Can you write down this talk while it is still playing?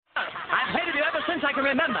since I can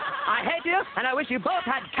remember. I hate you, and I wish you both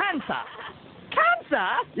had cancer. Cancer?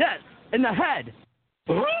 Yes, in the head.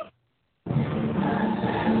 I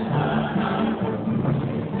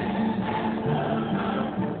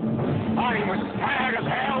was tired as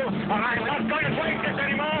hell, and I'm not going to take this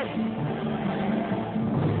anymore.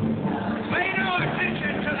 Pay no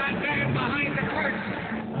attention to that man behind the curtain.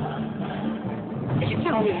 Are you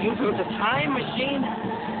telling me you built a time machine?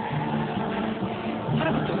 What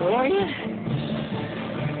of a DeLorean?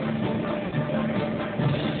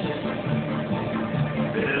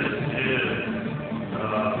 This is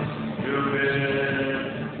the Stupid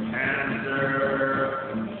Cancer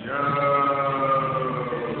Show.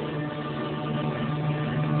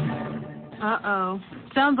 Uh-oh.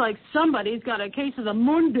 Sounds like somebody's got a case of the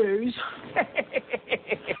Mondays.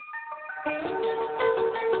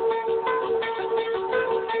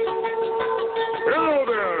 Hello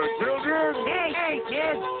there, children. Hey,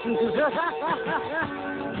 kids.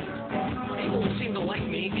 People seem to like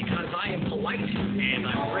me because I am polite and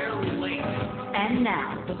I'm rarely late. And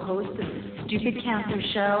now, the hosts of the Stupid Cancer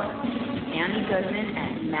Show, Annie Goodman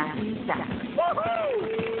and Matthew Zachary.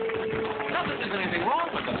 Woohoo! Not that there's anything wrong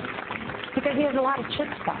with them. Because he has a lot of chip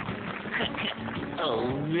stuff. All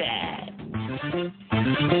right.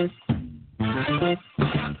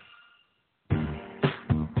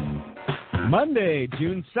 Monday,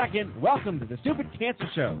 June 2nd, welcome to the Stupid Cancer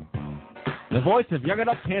Show. The voice of young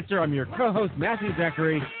adult cancer, I'm your co-host, Matthew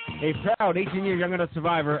Zachary, a proud 18-year young adult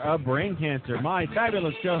survivor of brain cancer. My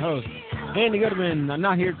fabulous co-host, Andy Goodman. I'm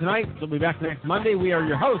not here tonight. We'll be back next Monday. We are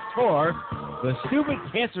your hosts for the Stupid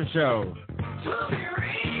Cancer Show.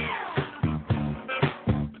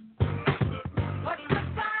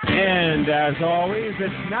 And as always,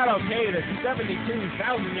 it's not okay that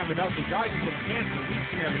 72,000 young adults are dying from cancer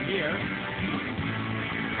each and every year.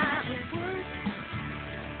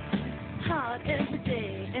 Hard every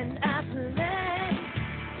day and I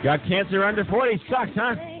play. Got cancer under 40? Sucks,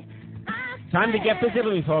 huh? Time to get busy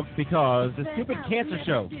with me, folks, because the Stupid Cancer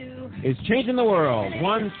Show is changing the world,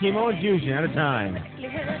 one chemo infusion at a time.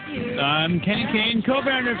 I'm Kenny Kane,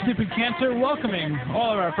 co-founder of Stupid Cancer, welcoming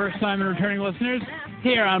all of our first-time and returning listeners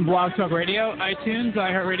here on Blog Talk Radio, iTunes,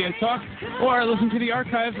 iHeartRadio Talk, or listen to the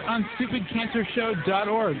archives on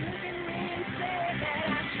stupidcancershow.org.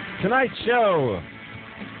 Tonight's show,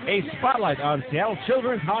 a spotlight on Seattle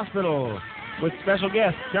Children's Hospital with special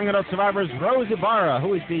guest, young adult survivors Rose Ibarra,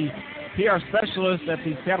 who is the PR specialist at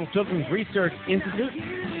the Seattle Children's Research Institute,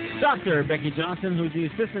 Dr. Becky Johnson, who is the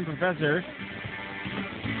assistant professor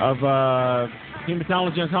of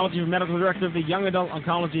hematology oncology and medical director of the Young Adult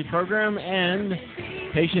Oncology Program, and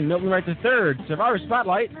patient Milton Wright III. Survivor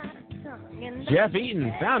Spotlight, Jeff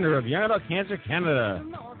Eaton, founder of Young Adult Cancer Canada.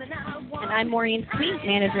 And I'm Maureen Sweet,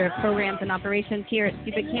 manager of programs and operations here at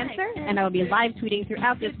Stupid Cancer, and I will be live tweeting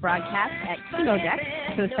throughout this broadcast at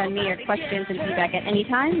ChemoDeck. So send me your questions and feedback at any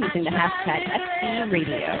time using the hashtag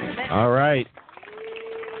SCRadio. All right.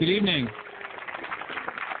 Good evening.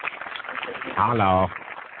 Hello.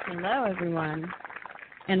 Hello, everyone,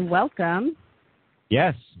 and welcome.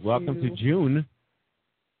 Yes, welcome to June.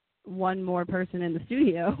 One more person in the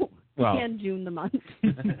studio. Well. And June the month.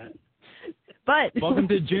 But welcome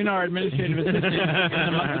to June, our administrative assistant in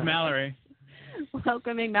the month of Mallory.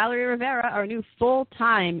 Welcoming Mallory Rivera, our new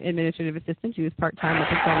full-time administrative assistant. She was part-time up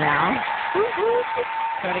until now.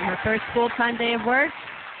 Starting her first full-time day of work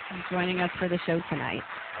and joining us for the show tonight.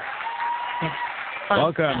 Yes.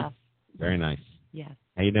 Welcome. Very nice. Yes.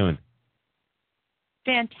 How you doing?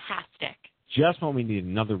 Fantastic. Just when we need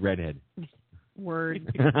another redhead.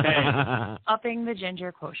 Word. Hey. Upping the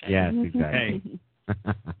ginger quotient. Yes, exactly. Hey.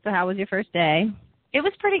 So how was your first day? It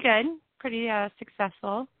was pretty good. Pretty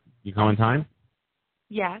successful. You come on time?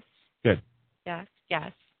 Yes. Good. Yes.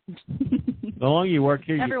 The longer you work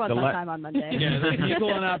here, everyone's on time on Monday. Yeah, there's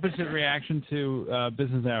equal and opposite reaction to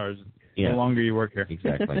business hours. Yeah. The longer you work here.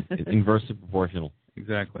 Exactly. It's inversely proportional.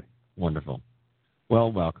 Exactly. Wonderful.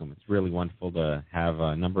 Well, welcome. It's really wonderful to have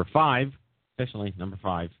number 5, officially number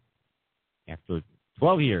 5, after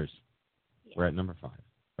 12 years. We're at number 5.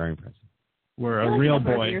 Very impressive. We're a real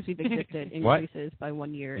boy. Years we've existed increases by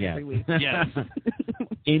 1 year every week. Yes.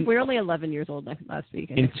 We're only 11 years old last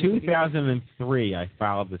week. In 2003, I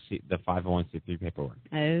filed the 501c3 paperwork.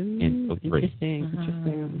 Oh, in 03.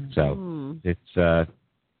 Interesting. So it's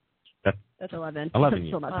that's 11. 11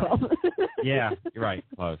 Still years. not 12. Yeah, you're right.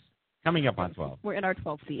 Close. Coming up on 12. We're in our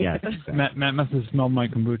 12th seat. Yes. Exactly. Matt must have smelled my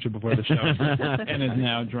kombucha before the show and is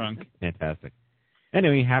now drunk. Fantastic.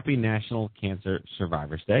 Anyway, happy National Cancer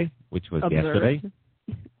Survivors Day, which was yesterday.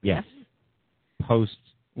 Yes. Post.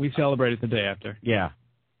 We celebrated the day after. Yeah.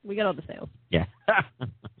 We got all the sales. Yeah.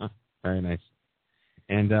 Very nice.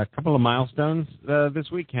 And a couple of milestones this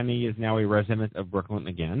week. Kenny is now a resident of Brooklyn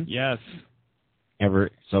again. Yes. Ever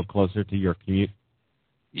so closer to your commute.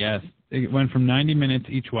 Yes. It went from 90 minutes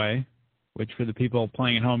each way, which for the people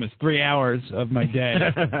playing at home is 3 hours of my day.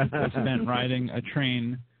 I spent riding a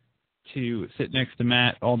train to sit next to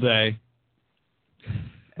Matt all day.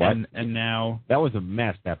 What? And now... That was a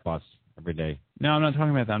mess, that bus, every day. No, I'm not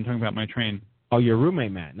talking about that. I'm talking about my train. Oh, your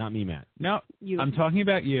roommate, Matt, not me, Matt. No, I'm talking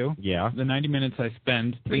about you. Yeah. The 90 minutes I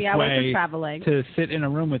spend 3 each hours way of traveling. to sit in a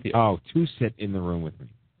room with you. Oh, to sit in the room with me.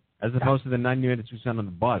 As opposed to the 90 minutes we spent on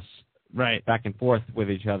the bus. Right. Back and forth with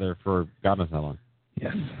each other for God knows how long.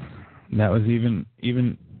 Yes. That was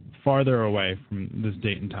even farther away from this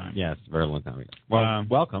date and time. Yes, a very long time ago. Well,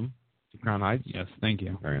 welcome to Crown Heights. Yes, thank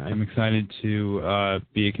you. Very nice. I'm excited to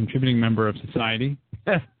be a contributing member of society.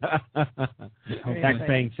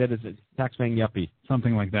 Tax-paying citizen, tax-paying yuppie.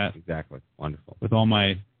 Something like that. Exactly. Wonderful. With all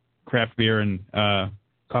my craft beer and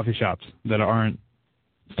coffee shops that aren't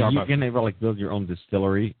Starbucks. You can ever build your own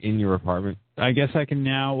distillery in your apartment? I guess I can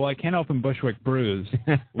now. Well, I can't open Bushwick Brews,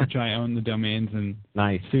 which I own the domains and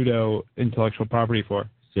pseudo intellectual property for.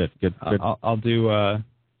 Good. I'll do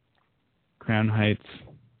Crown Heights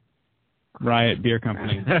Riot Beer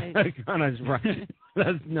Company. Crown Heights Riot.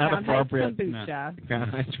 That's not Crown appropriate. Heights kombucha. Crown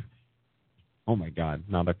Heights. Oh my God,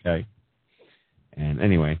 not okay. And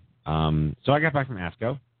anyway, so I got back from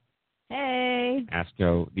ASCO. Hey.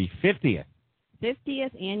 ASCO, the 50th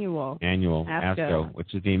 50th annual ASCO,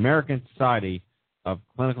 which is the American Society of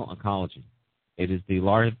Clinical Oncology. It is the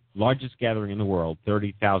largest gathering in the world,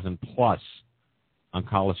 30,000 plus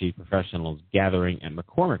oncology professionals gathering at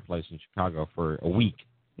McCormick Place in Chicago for a week.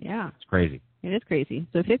 Yeah. It's crazy. It is crazy.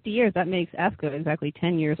 So 50 years, that makes ASCO exactly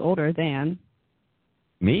 10 years older than...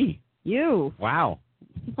 Me. You. Wow.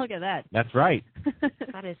 Look at that. That's right.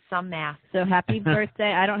 That is some math. So happy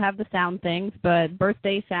birthday. I don't have the sound things, but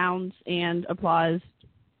birthday sounds and applause.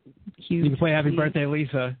 Huge. You can play Happy Birthday,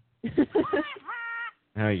 Lisa.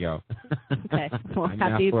 There you go. Okay. Well,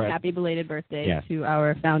 happy belated birthday to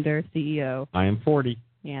our founder, CEO. I am 40.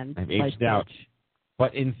 And I've aged out.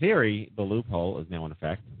 But in theory, the loophole is now in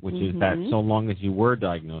effect, which is that so long as you were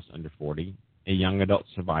diagnosed under 40, a young adult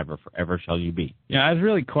survivor forever shall you be. Yeah, I was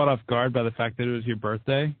really caught off guard by the fact that it was your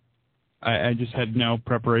birthday. I just had no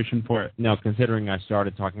preparation for it. No, considering I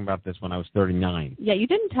started talking about this when I was 39. Yeah, you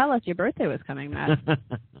didn't tell us your birthday was coming, Matt.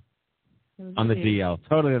 On the DL.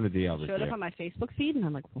 Totally on the DL this year. Showed up on my Facebook feed, and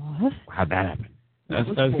I'm like, what? How'd that happen? I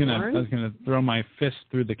was gonna throw my fist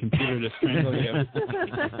through the computer to strangle you.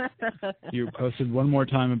 You posted one more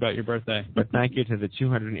time about your birthday. But thank you to the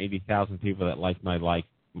 280,000 people that liked my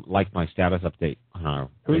my status update.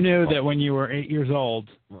 Who knew that when you were 8 years old?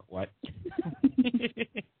 What?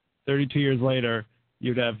 32 years later,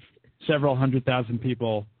 you'd have several 100,000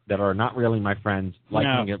 people that are not really my friends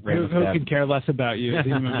liking it. Who could care less about you as a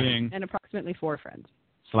human being? And approximately 4 friends.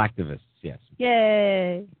 Slacktivists, yes.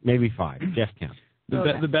 Yay. Maybe 5. Just count.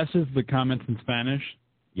 The best is the comments in Spanish.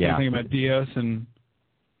 Yeah. Something about Dios and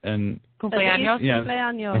Cumpleaños. Yes.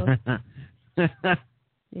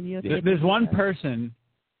 Cumpleaños. There's one person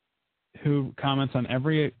who comments on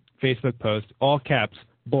every Facebook post, all caps,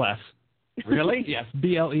 bless. Really? Yes,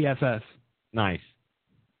 BLESS. Nice.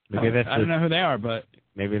 Maybe I don't know who they are, but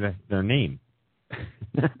maybe that's their name.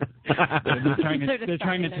 they're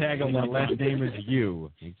trying to tag along. The last name is you.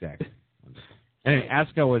 Exactly. Anyway,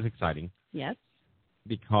 ASCO was exciting. Yes.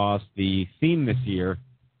 Because the theme this year,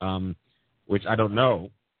 which I don't know,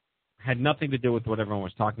 had nothing to do with what everyone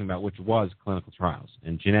was talking about, which was clinical trials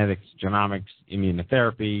and genetics, genomics,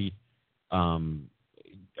 immunotherapy,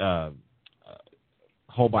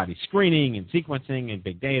 whole body screening and sequencing and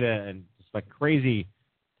big data and just crazy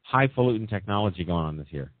highfalutin technology going on this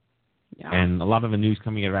year. Yeah. And a lot of the news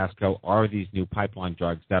coming out of ASCO are these new pipeline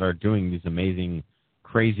drugs that are doing these amazing,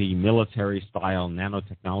 crazy military-style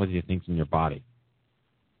nanotechnology things in your body.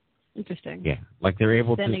 Interesting. Yeah, they're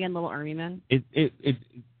able to... Sending in little army men? It's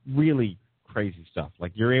really crazy stuff.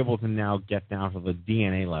 You're able to now get down to the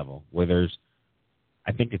DNA level where there's,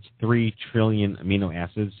 I think it's 3 trillion amino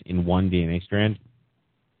acids in one DNA strand,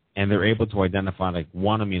 and they're able to identify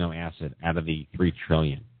one amino acid out of the 3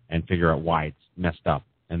 trillion and figure out why it's messed up,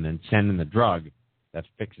 and then send in the drug that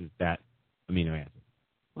fixes that amino acid.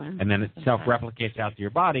 Wow. And then it self-replicates out to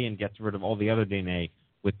your body and gets rid of all the other DNA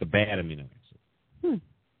with the bad amino acid.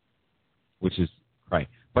 Which is right.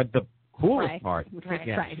 But the coolest part...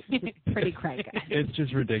 Right. Pretty crank. It's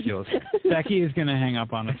just ridiculous. Becky is going to hang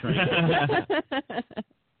up on us right now.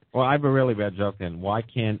 Well, I have a really bad joke then. Why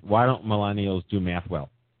don't millennials do math well?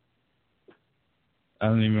 I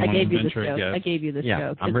don't even want to venture a guess. I gave you this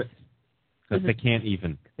joke. Because they can't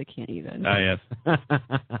even. They can't even. Yes.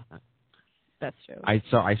 That's true. I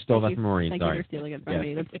stole that from Maureen. Thank Sorry. you for stealing it from Yes.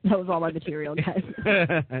 me. That was all my material, guys.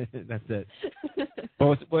 That's it.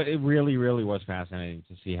 But it really, really was fascinating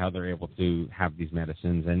to see how they're able to have these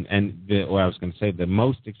medicines. And what I was going to say, the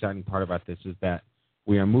most exciting part about this is that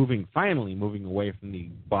we are finally moving away from the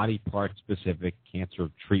body part-specific cancer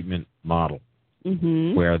treatment model,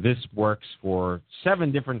 where this works for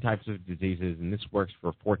 7 different types of diseases, and this works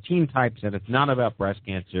for 14 types, and it's not about breast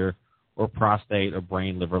cancer or prostate or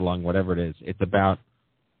brain, liver, lung, whatever it is. It's about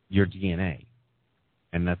your DNA,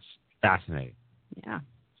 and that's fascinating. Yeah.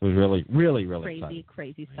 So it was really, really, really exciting.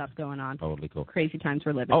 Crazy stuff going on. Totally cool. Crazy times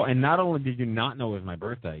we're living. Oh, and not only did you not know it was my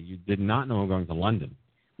birthday, you did not know I'm going to London.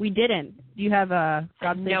 We didn't. Do you have God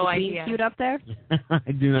Save No the Queen idea. queued up there?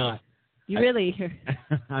 I do not. You really?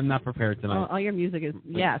 I'm not prepared tonight. All your music is,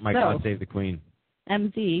 yeah. My so, God Save the Queen.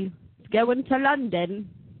 MZ, going to London.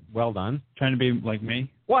 Well done. Trying to be like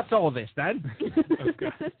me. What's all this, then? Okay.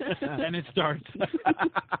 And it starts.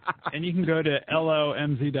 And you can go to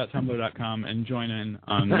lomz.tumblr.com and join in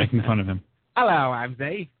on making fun of him. Hello,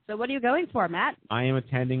 MZ. So what are you going for, Matt? I am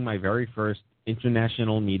attending my very first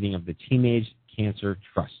international meeting of the Teenage Cancer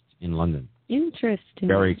Trust in London. Interesting.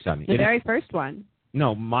 Very exciting. The very first one.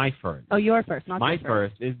 No, my first. Oh, your first, not my their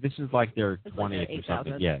first. This is like their It's like 20th their or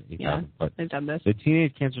something. 8,000. Yeah, 8,000. But they've done this. the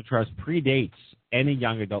Teenage Cancer Trust predates any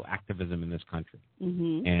young adult activism in this country.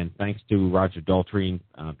 And thanks to Roger Daltrey,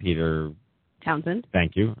 Peter Townsend.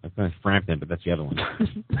 Thank you. I was going to Frampton, but that's the other one.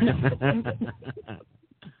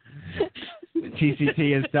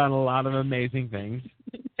 TCT has done a lot of amazing things.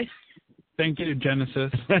 Thank you,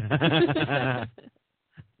 Genesis.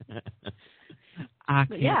 I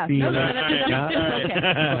can't see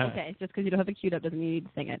that. Okay. Just because you don't have it queued up doesn't mean you need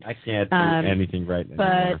to sing it. I can't do anything right now.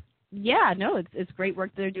 But yeah, no, it's great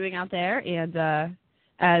work they're doing out there, and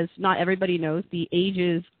as not everybody knows, the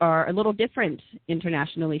ages are a little different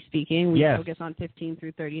internationally speaking. We focus on 15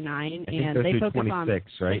 through 39, and they focus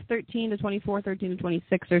 26, on right? 13 to 24, 13 to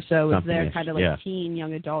 26 or so is their kind of like teen,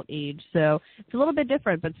 young adult age. So it's a little bit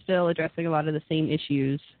different, but still addressing a lot of the same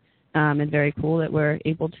issues, and very cool that we're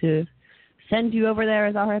able to send you over there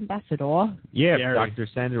as our ambassador. Yeah, Dr.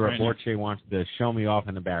 Sandra Borche wants to show me off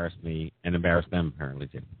and embarrass me, and embarrass them apparently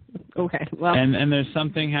too. Okay, well. And there's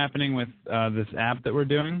something happening with this app that we're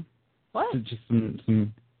doing. What? Just some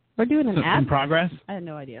We're doing an app? Some progress. I had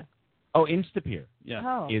no idea. Oh, Instapeer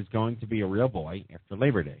is going to be a real boy after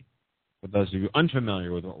Labor Day. For those of you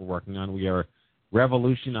unfamiliar with what we're working on, we are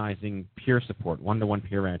revolutionizing peer support, one-to-one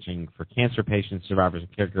peer matching for cancer patients, survivors,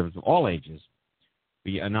 and caregivers of all ages.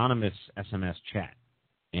 The anonymous SMS chat,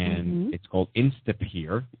 and it's called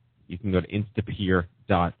Instapeer. You can go to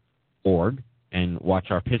instapeer.org and watch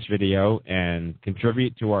our pitch video and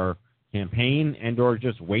contribute to our campaign, and or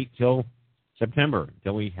just wait till September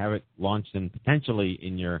till we have it launched and potentially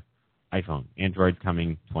in your iPhone. Android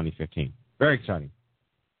coming 2015. Very exciting.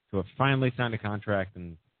 So have finally signed a contract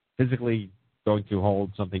and physically going to hold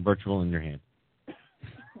something virtual in your hand.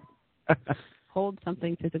 Hold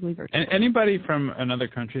something physically virtual. And anybody from another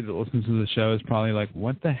country that listens to the show is probably like,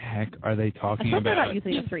 what the heck are they talking I hope about? they're not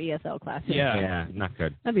using it for ESL classes. Yeah, not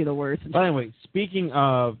good. That'd be the worst. But anyway, speaking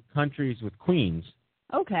of countries with queens.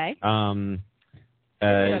 Okay. The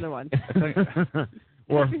other one.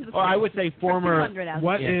 or I would say former.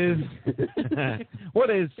 What is what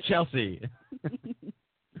is Chelsea?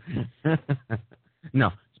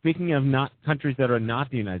 No. Speaking of not countries that are not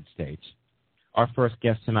the United States, our first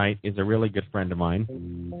guest tonight is a really good friend of mine,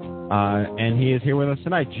 and he is here with us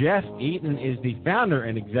tonight. Jeff Eaton is the founder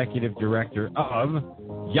and executive director of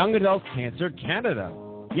Young Adult Cancer Canada.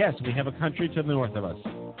 Yes, we have a country to the north of us.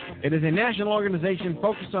 It is a national organization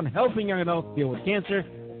focused on helping young adults deal with cancer.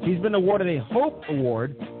 He's been awarded a Hope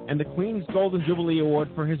Award and the Queen's Golden Jubilee Award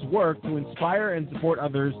for his work to inspire and support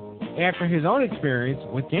others after his own experience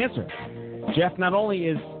with cancer. Jeff not only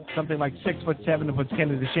is something like 6'7" and puts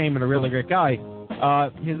Canada to shame and a really great guy,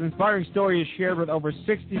 his inspiring story is shared with over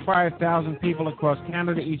 65,000 people across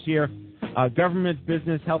Canada each year. Government,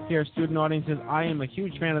 business, healthcare, student audiences. I am a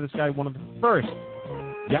huge fan of this guy, one of the first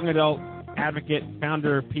young adult advocate,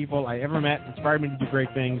 founder people I ever met, inspired me to do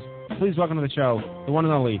great things. Please welcome to the show, the one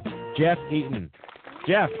and only Jeff Eaton.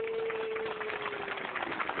 Jeff.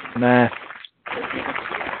 Matt.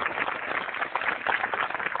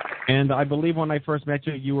 And I believe when I first met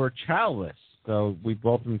you, you were childless. So we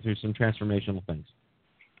both went through some transformational things.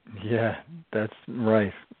 Yeah, that's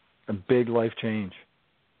right. A big life change.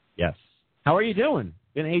 Yes. How are you doing?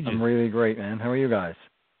 Been ages. I'm really great, man. How are you guys?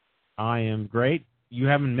 I am great. you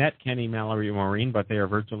haven't met Kenny, Mallory, or Maureen, but they are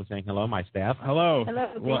virtually saying hello, my staff. Hello. Hello.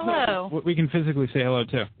 Hello. We can physically say hello,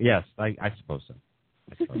 too. Yes, I suppose so.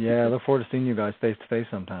 Yeah, I look forward to seeing you guys face to face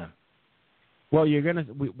sometime. Well,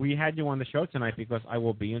 we had you on the show tonight because I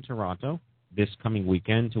will be in Toronto this coming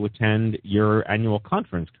weekend to attend your annual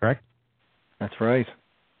conference, correct? That's right.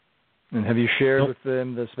 And have you shared with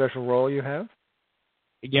them the special role you have?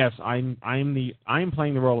 Yes, I'm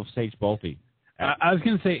playing the role of Sage Bolte. I was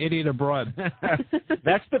going to say idiot abroad.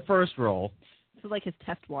 That's the first role. This is like his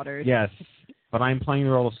test waters. Yes, but I'm playing the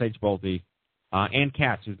role of Sage Bolte. Ann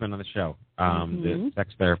Katz, who's been on the show, the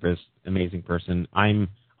sex therapist, amazing person. I'm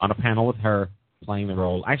on a panel with her playing the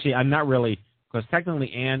role. Actually, I'm not really, because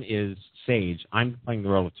technically Ann is Sage. I'm playing the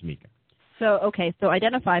role of Tamika. So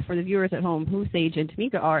identify for the viewers at home who Sage and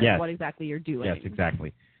Tamika are and what exactly you're doing. Yes,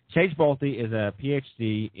 exactly. Sage Bolte is a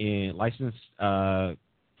PhD in licensed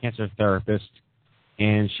cancer therapist,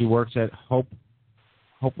 and she works at Hope.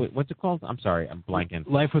 What's it called? I'm sorry, I'm blanking.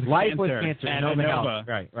 Life with Cancer at Nova Health.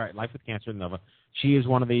 Right. Life with Cancer at Nova. She is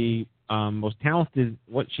one of the most talented.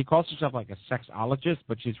 What she calls herself like a sexologist,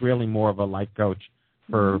 but she's really more of a life coach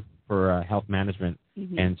for health management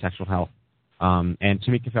and sexual health. And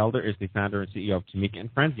Tamika Felder is the founder and CEO of Tamika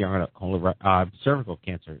and Friends, young cervical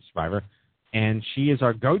cancer survivor, and she is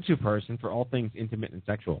our go-to person for all things intimate and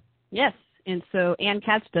sexual. Yes, and so Ann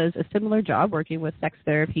Katz does a similar job working with sex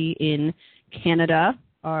therapy in Canada,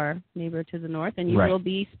 our neighbor to the north, and you will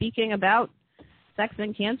be speaking about sex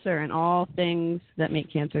and cancer and all things that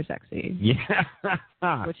make cancer sexy.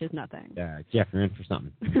 Yeah. Which is nothing. Jeff, you're in for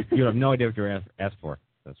something. You have no idea what you're asked for.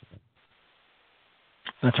 That's okay.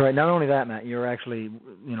 That's right. Not only that, Matt, you're actually,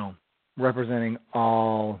 representing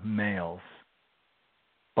all males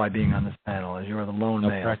by being on this panel, as you're the lone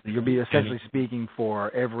male. You'll be essentially speaking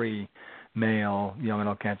for every male young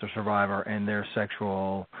adult cancer survivor and their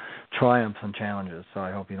sexual triumphs and challenges. So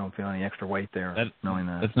I hope you don't feel any extra weight there knowing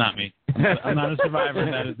that. That's not me. I'm not a survivor.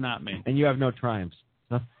 That is not me. And you have no triumphs.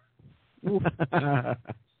 Huh?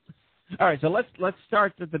 All right, so let's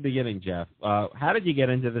start at the beginning, Jeff. How did you get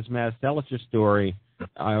into this mess? Tell us your story.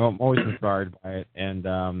 I'm always inspired by it.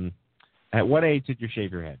 And at what age did you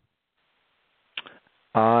shave your head?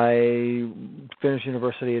 I finished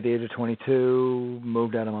university at the age of 22,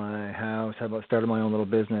 moved out of my house, started my own little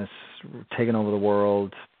business, taking over the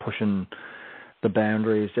world, pushing the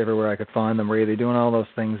boundaries everywhere I could find them, really doing all those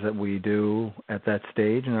things that we do at that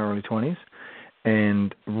stage in our early 20s,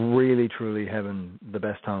 and really, truly having the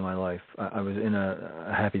best time of my life. I was in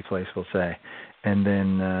a happy place, we'll say. And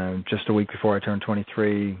then just a week before I turned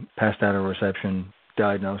 23, passed out of reception,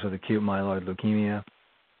 diagnosed with acute myeloid leukemia.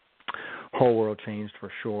 Whole world changed for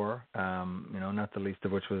sure, not the least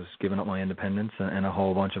of which was giving up my independence and a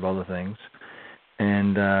whole bunch of other things.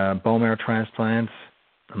 And bone marrow transplants,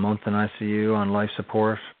 a month in ICU on life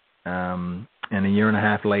support, and a year and a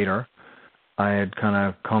half later, I had kind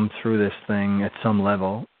of come through this thing at some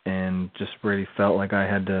level and just really felt like I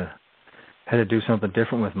had to do something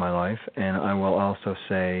different with my life. And I will also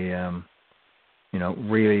say,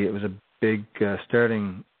 really it was a big,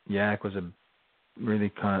 starting Yak was a really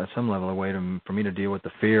kind of at some level a way for me to deal with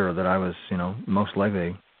the fear that I was, most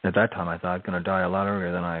likely at that time I thought going to die a lot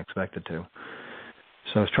earlier than I expected to.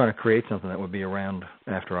 So I was trying to create something that would be around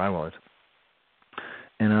after I was.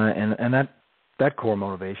 And that core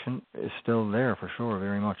motivation is still there for sure,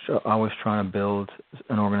 very much. I was trying to build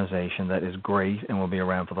an organization that is great and will be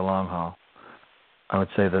around for the long haul. I would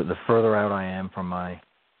say that the further out I am from my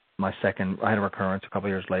second, I had a recurrence a couple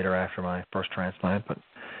of years later after my first transplant, but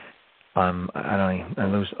I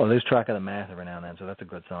lose track of the math every now and then, so that's a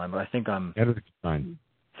good sign. But I think I'm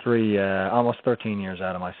almost 13 years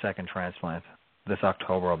out of my second transplant. This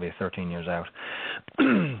October I'll be 13 years out.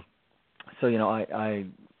 So the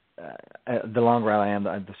longer I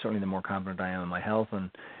am, certainly the more confident I am in my health,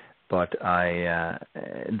 but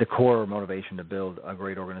the core motivation to build a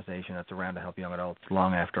great organization that's around to help young adults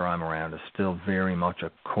long after I'm around is still very much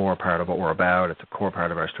a core part of what we're about. It's a core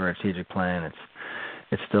part of our strategic plan.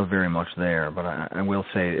 It's still very much there, but I will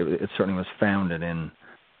say it certainly was founded in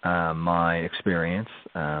my experience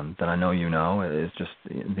that I know is just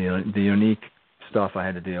the unique stuff I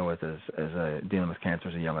had to deal with as dealing with cancer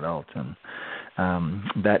as a young adult, and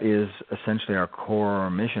that is essentially our core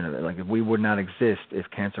mission. Like, we would not exist if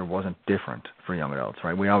cancer wasn't different for young adults,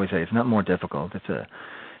 right? We always say it's not more difficult.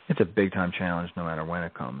 It's a big time challenge no matter when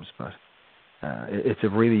it comes, but it's a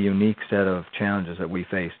really unique set of challenges that we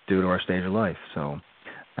face due to our stage of life. So.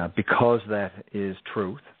 Because that is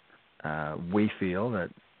truth, we feel that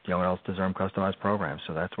young adults deserve customized programs,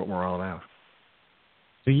 so that's what we're all about.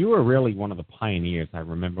 So you were really one of the pioneers. I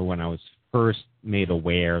remember when I was first made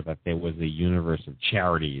aware that there was a universe of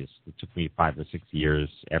charities. It took me 5 or 6 years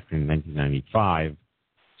after 1995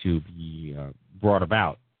 to be brought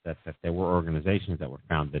about, that there were organizations that were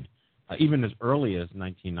founded even as early as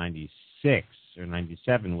 1996 or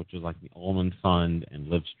 97, which was like the Ullman Fund and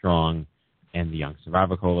Live Strong and the Young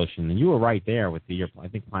Survivor Coalition. And you were right there with I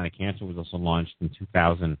think Planet Cancer was also launched in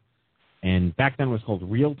 2000. And back then it was called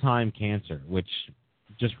Real Time Cancer, which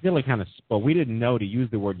just really kind of, well, we didn't know to use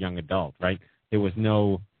the word young adult, right? There was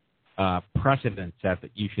no precedent set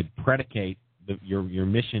that you should predicate your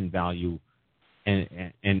mission value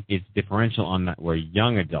and its differential on that word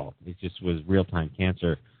young adult. It just was Real Time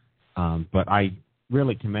Cancer. But I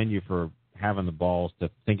really commend you for having the balls to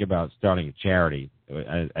think about starting a charity.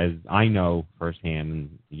 As I know firsthand,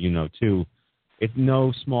 and you know too, it's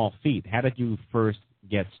no small feat. How did you first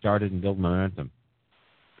get started and build momentum?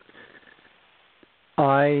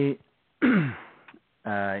 I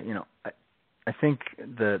think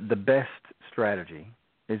the best strategy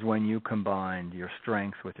is when you combine your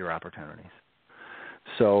strengths with your opportunities.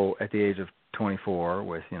 So at the age of 24,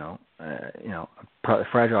 with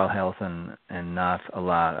fragile health and not a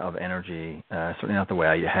lot of energy, certainly not the way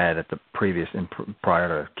I had at the prior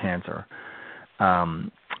to cancer.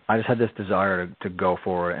 I just had this desire to go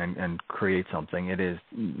for it and create something. It is,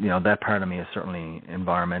 that part of me is certainly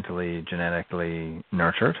environmentally, genetically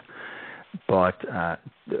nurtured. But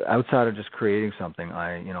outside of just creating something,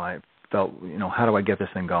 I felt, how do I get this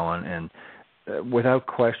thing going? And without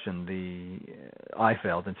question, I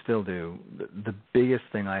felt, and still do, the biggest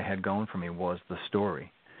thing I had going for me was the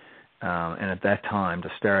story. And at that time, to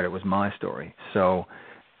start, it was my story. So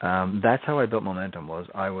that's how I built momentum.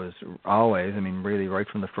 I was always, really right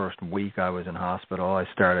from the first week I was in hospital, I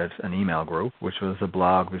started an email group, which was a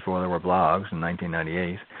blog before there were blogs in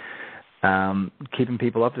 1998, keeping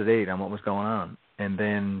people up to date on what was going on, and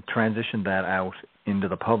then transitioned that out into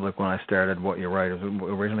the public when I started what you're right, it was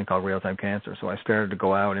originally called Real Time Cancer. So I started to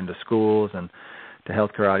go out into schools and to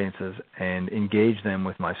healthcare audiences and engage them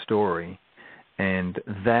with my story. And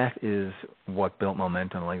that is what built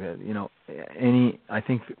momentum. Like that, I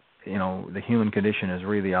think, the human condition is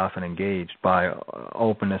really often engaged by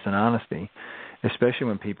openness and honesty, especially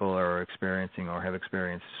when people are experiencing or have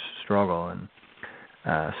experienced struggle. And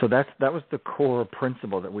so that was the core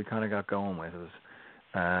principle that we kind of got going with. It was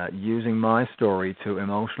using my story to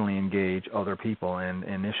emotionally engage other people. And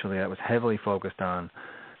initially that was heavily focused on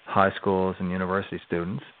high schools and university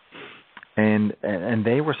students. And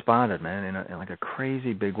they responded, man, in like a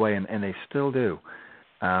crazy big way, and they still do.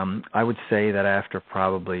 I would say that after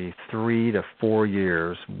probably 3 to 4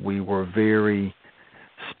 years, we were very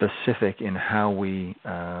specific in how we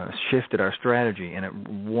shifted our strategy.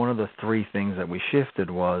 And one of the 3 things that we shifted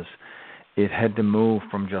was it had to move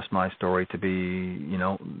from just my story to be,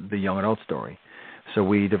 the young adult story. So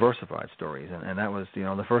we diversified stories, and that was,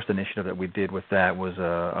 the first initiative that we did with that was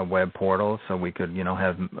a web portal, so we could,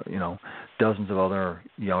 have, dozens of other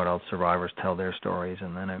young adult survivors tell their stories,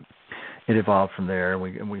 and then it evolved from there.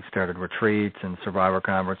 We started retreats and survivor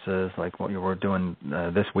conferences, like what you were doing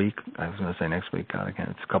this week. I was going to say next week. God, again,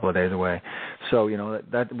 it's a couple of days away. So,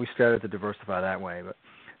 that we started to diversify that way,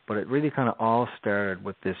 but it really kind of all started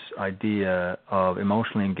with this idea of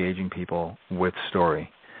emotionally engaging people with story.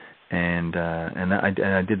 And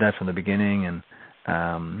I did that from the beginning, and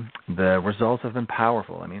the results have been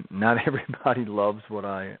powerful. Not everybody loves what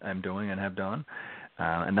I am doing and have done,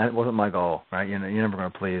 and that wasn't my goal, right? You're never going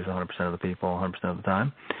to please 100% of the people 100% of the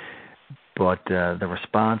time. But the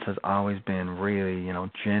response has always been really,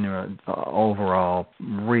 genuine, overall,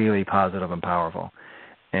 really positive and powerful.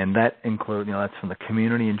 And that includes, that's from the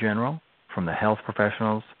community in general, from the health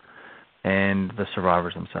professionals, and the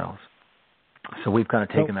survivors themselves. So we've kind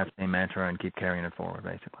of taken that same mantra and keep carrying it forward,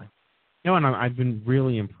 basically. And I've been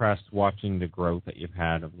really impressed watching the growth that you've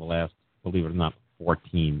had over the last, believe it or not,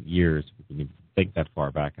 14 years, if we can even think that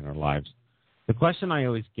far back in our lives. The question I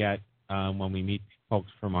always get when we meet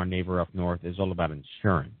folks from our neighbor up north is all about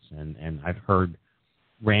insurance. And I've heard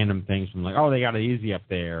random things from like, oh, they got it easy up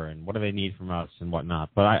there, and what do they need from us and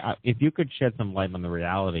whatnot. But if you could shed some light on the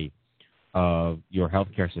reality of your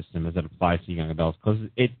healthcare system as it applies to young adults, because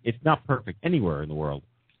it's not perfect anywhere in the world.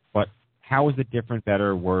 But how is it different,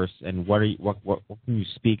 better, worse, and what can you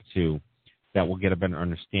speak to that will get a better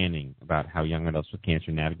understanding about how young adults with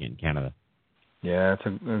cancer navigate in Canada? Yeah,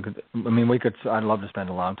 I'd love to spend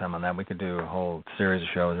a long time on that. We could do a whole series of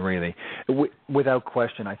shows, really. Without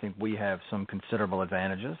question, I think we have some considerable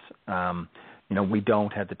advantages. We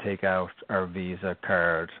don't have to take out our Visa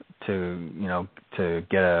card to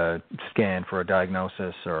get a scan for a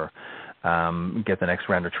diagnosis or get the next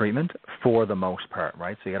round of treatment for the most part,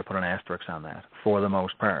 right? So you got to put an asterisk on that, for the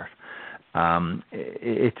most part.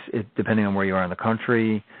 It's depending on where you are in the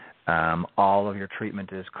country, all of your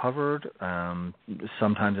treatment is covered.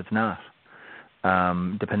 Sometimes it's not.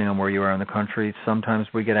 Depending on where you are in the country, sometimes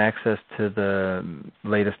we get access to the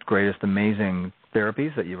latest, greatest, amazing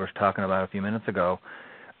therapies that you were talking about a few minutes ago.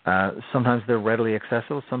 Sometimes they're readily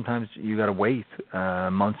accessible. Sometimes you got to wait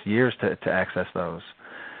months, years to access those.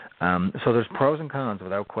 So there's pros and cons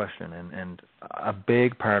without question, and a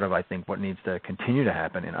big part of, I think, what needs to continue to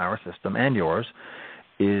happen in our system and yours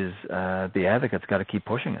is the advocates got to keep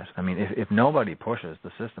pushing it. I mean, if nobody pushes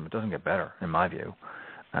the system, it doesn't get better, in my view.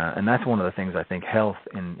 And that's one of the things I think health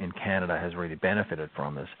in Canada has really benefited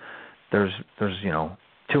from. Is there's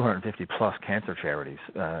 250 plus cancer charities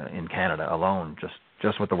in Canada alone,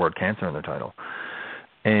 just with the word cancer in their title.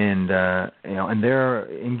 And and they're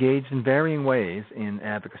engaged in varying ways in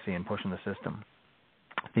advocacy and pushing the system.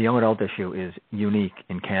 The young adult issue is unique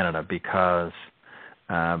in Canada because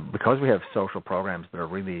we have social programs that are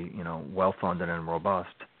really well funded and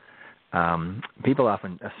robust. People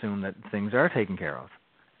often assume that things are taken care of,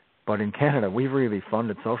 but in Canada we've really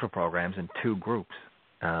funded social programs in two groups.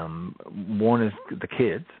 One is the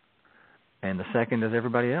kids, and the second is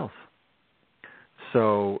everybody else.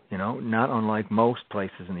 So, not unlike most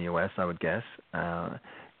places in the U.S., I would guess,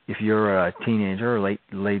 if you're a teenager, or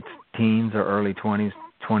late teens or early 20s,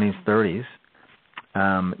 30s,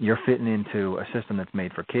 you're fitting into a system that's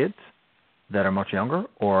made for kids that are much younger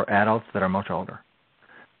or adults that are much older.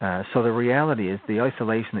 So the reality is the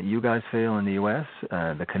isolation that you guys feel in the U.S.,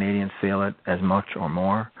 the Canadians feel it as much or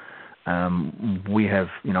more. We have,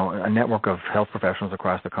 a network of health professionals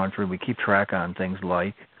across the country. We keep track on things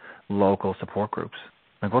like local support groups,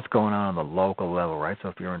 like what's going on the local level, right? So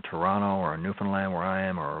if you're in Toronto or in Newfoundland, where I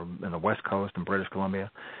am, or in the West Coast in British Columbia,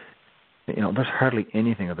 there's hardly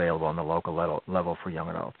anything available on the local level for young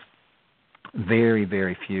adults. Very,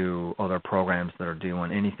 very few other programs that are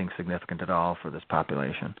doing anything significant at all for this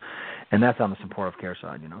population, and that's on the supportive care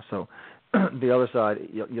side. So the other side,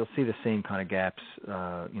 you'll see the same kind of gaps.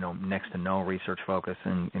 Next to no research focus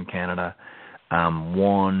in Canada.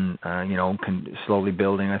 One, slowly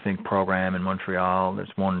building, I think, program in Montreal. There's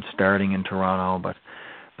one starting in Toronto,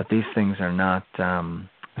 but these things are not.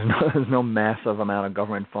 There's no massive amount of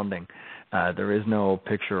government funding. There is no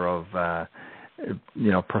picture of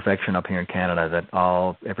perfection up here in Canada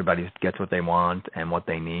that everybody gets what they want and what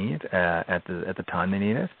they need at the time they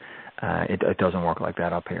need it. It doesn't work like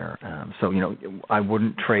that up here. So I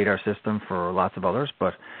wouldn't trade our system for lots of others,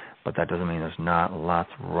 but that doesn't mean there's not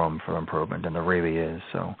lots of room for improvement, and there really is.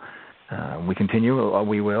 So we continue,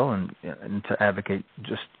 we will, and to advocate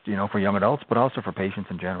just, for young adults, but also for patients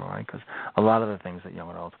in general, right? Because a lot of the things that young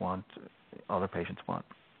adults want, other patients want.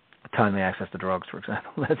 Timely access to drugs, for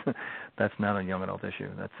example, that's not a young adult issue.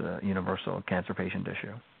 That's a universal cancer patient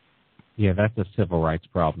issue. Yeah, that's a civil rights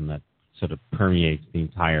problem that sort of permeates the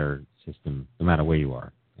entire system, no matter where you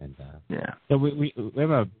are. And so we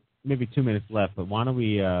have maybe 2 minutes left, but why don't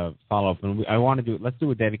we follow up? And let's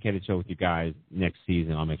do a dedicated show with you guys next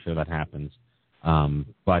season. I'll make sure that happens.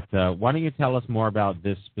 But why don't you tell us more about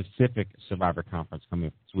this specific Survivor Conference coming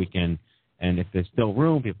up this weekend? And if there's still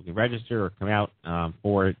room, people can register or come out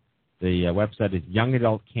for it. The website is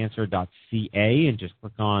youngadultcancer.ca, and just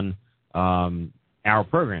click on our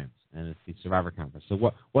programs, and it's the Survivor Conference.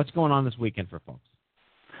 So what's going on this weekend for folks?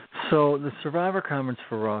 So the Survivor Conference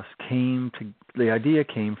for us the idea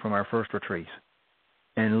came from our first retreat.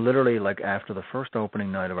 And literally, after the first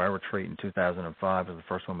opening night of our retreat in 2005, was the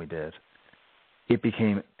first one we did, it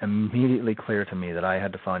became immediately clear to me that I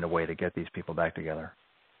had to find a way to get these people back together.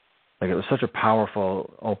 It was such a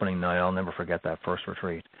powerful opening night. I'll never forget that first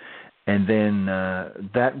retreat. And then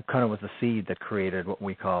that kind of was the seed that created what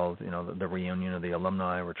we called, the reunion of the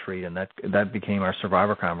alumni retreat, and that became our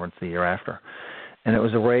Survivor Conference the year after. And it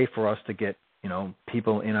was a way for us to get,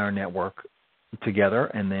 people in our network together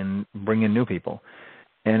and then bring in new people.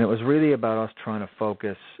 And it was really about us trying to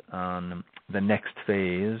focus on the next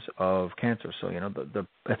phase of cancer. So,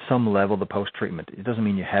 at some level, the post-treatment. It doesn't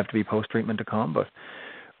mean you have to be post-treatment to come, but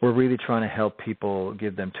we're really trying to help people,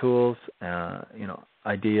 give them tools,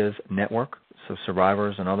 ideas, network, so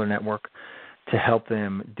survivors and other network, to help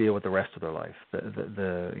them deal with the rest of their life.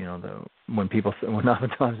 When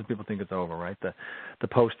oftentimes people think it's over, right? The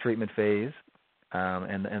post-treatment phase,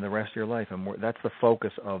 and the rest of your life, and that's the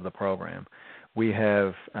focus of the program. We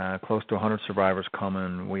have close to 100 survivors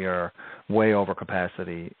coming. We are way over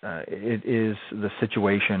capacity. It is the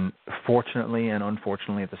situation, fortunately and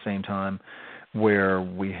unfortunately at the same time, where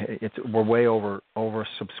we're way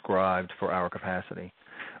oversubscribed for our capacity.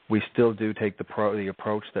 we still do take the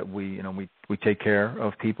approach that we take care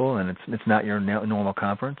of people, and it's not your normal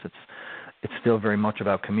conference. It's still very much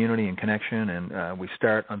about community and connection, and we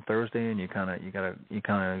start on Thursday, and you kind of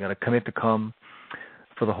gotta commit to come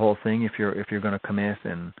for the whole thing if you're going to commit,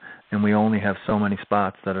 and we only have so many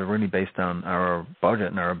spots that are really based on our budget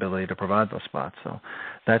and our ability to provide those spots. So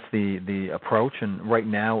that's the approach, and right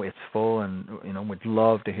now it's full, and we'd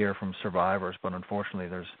love to hear from survivors, but unfortunately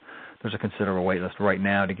there's a considerable wait list right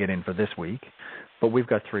now to get in for this week. But we've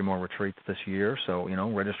got 3 more retreats this year, so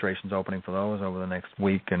registration's opening for those over the next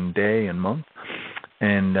week and day and month,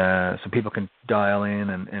 and so people can dial in,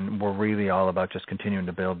 and we're really all about just continuing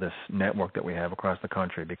to build this network that we have across the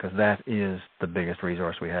country, because that is the biggest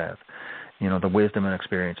resource we have. The wisdom and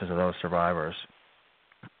experiences of those survivors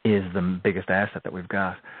is the biggest asset that we've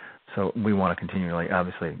got. So we want to continually,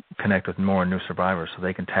 obviously, connect with more new survivors so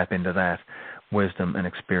they can tap into that wisdom and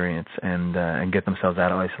experience and get themselves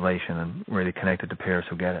out of isolation and really connected to peers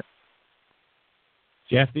who get it.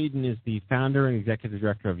 Jeff Eden is the founder and executive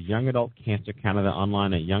director of Young Adult Cancer Canada,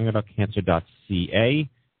 online at youngadultcancer.ca.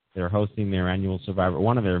 They're hosting their annual Survivor,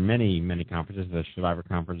 one of their many, many conferences, the Survivor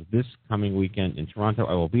Conference, this coming weekend in Toronto.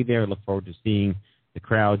 I will be there. Look forward to seeing the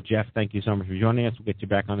crowd. Jeff, thank you so much for joining us. We'll get you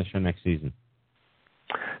back on the show next season.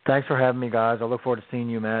 Thanks for having me, guys. I look forward to seeing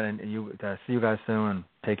you, Matt, and see you guys soon, and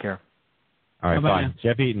take care. All right, bye.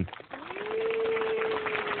 Jeff Eden.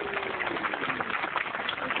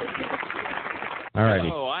 All righty.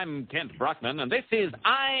 Hello, I'm Kent Brockman, and this is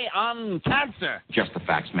Eye on Cancer. Just the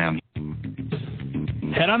facts, ma'am.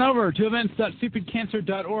 Head on over to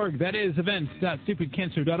events.stupidcancer.org. That is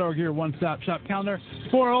events.stupidcancer.org, your one-stop shop calendar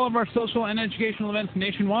for all of our social and educational events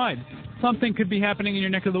nationwide. Something could be happening in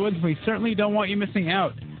your neck of the woods, and we certainly don't want you missing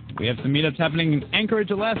out. We have some meetups happening in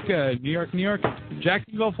Anchorage, Alaska, New York,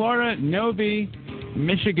 Jacksonville, Florida, Novi,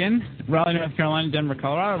 Michigan, Raleigh, North Carolina, Denver,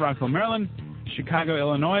 Colorado, Rockville, Maryland, Chicago,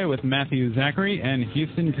 Illinois with Matthew Zachary, and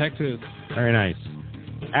Houston, Texas. Very nice.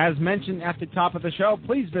 As mentioned at the top of the show,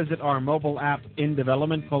 please visit our mobile app in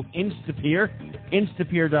development called Instapeer,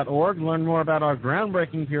 instapeer.org. Learn more about our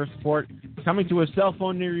groundbreaking peer support coming to a cell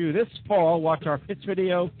phone near you this fall. Watch our pitch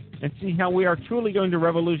video and see how we are truly going to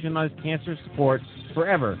revolutionize cancer support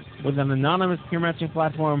forever with an anonymous peer matching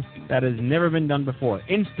platform that has never been done before.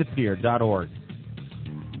 Instapeer.org.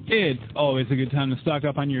 It's always a good time to stock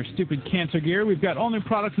up on your Stupid Cancer gear. We've got all new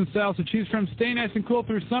products and styles to choose from. Stay nice and cool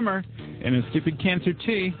through summer in a Stupid Cancer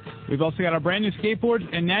tee. We've also got our brand new skateboards,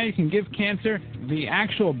 and now you can give cancer the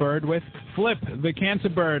actual bird with Flip the Cancer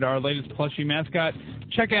Bird, our latest plushie mascot.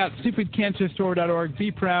 Check out stupidcancerstore.org.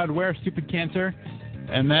 Be proud, wear Stupid Cancer.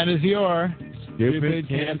 And that is your Stupid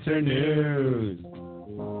Cancer News.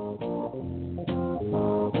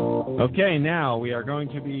 Okay, now we are going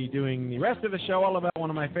to be doing the rest of the show all about one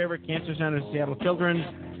of my favorite cancer centers, Seattle Children's.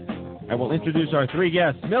 I will introduce our 3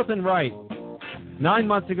 guests. Milton Wright. 9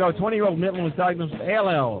 months ago, 20-year-old Milton was diagnosed with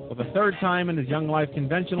ALL. For the 3rd time in his young life,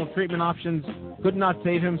 conventional treatment options could not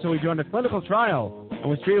save him, so he joined a clinical trial and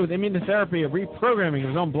was treated with immunotherapy of reprogramming of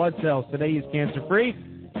his own blood cells. Today he's cancer-free.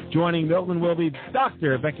 Joining Milton will be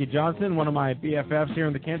Dr. Becky Johnson, one of my BFFs here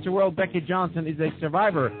in the cancer world. Becky Johnson is a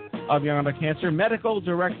survivor of young adult cancer, medical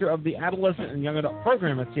director of the Adolescent and Young Adult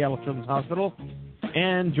Program at Seattle Children's Hospital.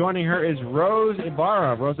 And joining her is Rose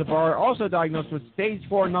Ibarra. Rose Ibarra also diagnosed with stage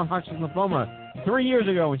 4 non-Hodgkin's lymphoma 3 years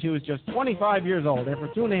ago when she was just 25 years old. After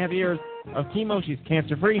 2.5 years of chemo, she's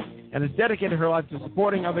cancer-free and has dedicated her life to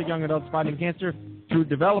supporting other young adults fighting cancer through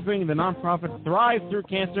developing the nonprofit Thrive Through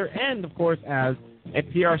Cancer and, of course, as a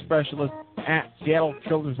PR specialist at Seattle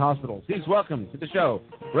Children's Hospital. Please welcome to the show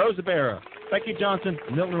Rose Ibarra, Becky Johnson,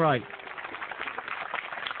 and Milton Wright.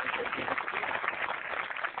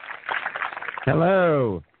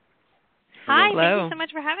 Hello. Hi, Hello. thank you so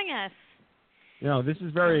much for having us. This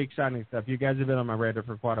is very exciting stuff. You guys have been on my radar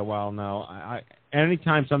for quite a while now.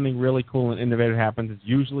 Anytime something really cool and innovative happens, it's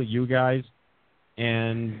usually you guys.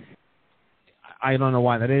 And I don't know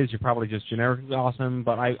why that is. You're probably just generically awesome.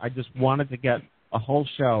 But I just wanted to get a whole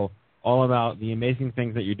show all about the amazing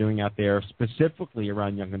things that you're doing out there, specifically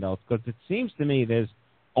around young adults, because it seems to me there's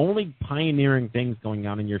only pioneering things going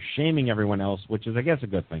on, and you're shaming everyone else, which is, I guess, a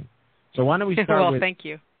good thing. So why don't we start thank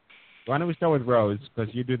you. Why don't we start with Rose,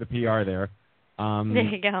 because you do the PR there. There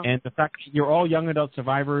you go. And the fact that you're all young adult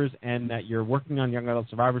survivors and that you're working on young adult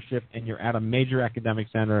survivorship and you're at a major academic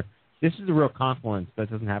center, this is a real confluence that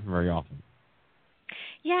doesn't happen very often.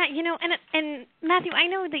 Yeah, and Matthew, I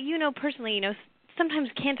know that personally, sometimes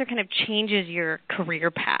cancer kind of changes your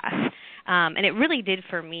career path. And it really did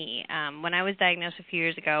for me. When I was diagnosed a few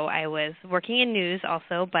years ago, I was working in news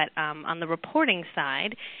also, but on the reporting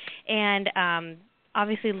side. And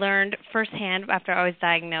obviously learned firsthand after I was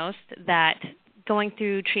diagnosed that going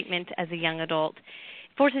through treatment as a young adult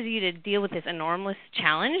forces you to deal with this enormous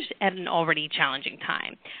challenge at an already challenging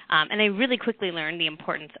time. And I really quickly learned the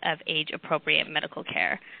importance of age-appropriate medical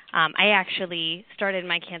care. I actually started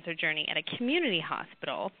my cancer journey at a community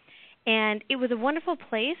hospital, and it was a wonderful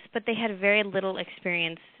place, but they had very little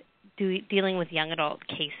experience dealing with young adult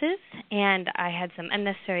cases, and I had some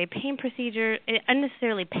unnecessarily painful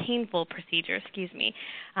procedures,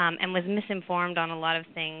 and was misinformed on a lot of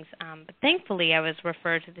things. But thankfully, I was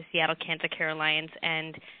referred to the Seattle Cancer Care Alliance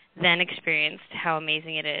and then experienced how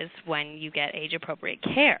amazing it is when you get age-appropriate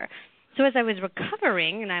care. So as I was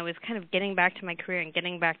recovering and I was kind of getting back to my career and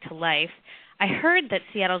getting back to life, I heard that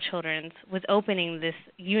Seattle Children's was opening this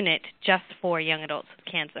unit just for young adults with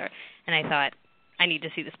cancer, and I thought, I need to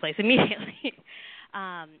see this place immediately.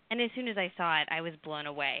 And as soon as I saw it, I was blown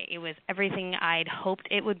away. It was everything I'd hoped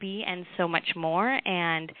it would be and so much more.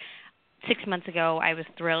 And 6 months ago, I was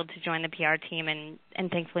thrilled to join the PR team, and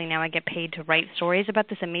thankfully now I get paid to write stories about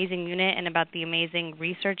this amazing unit and about the amazing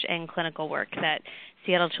research and clinical work that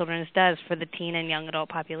Seattle Children's does for the teen and young adult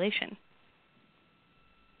population.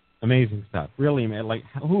 Amazing stuff. Really, like,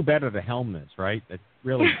 who better to helm this, right? It's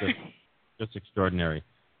really just extraordinary.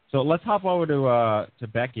 So let's hop over to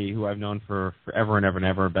Becky, who I've known for forever and ever and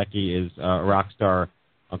ever. Becky is a rock star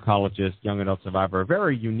oncologist, young adult survivor, a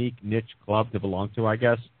very unique niche club to belong to, I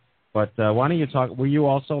guess. But why don't you talk? Were you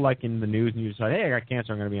also like in the news and you decided, hey, I got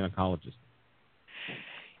cancer, I'm going to be an oncologist?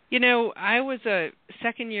 You know, I was a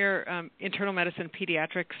second-year internal medicine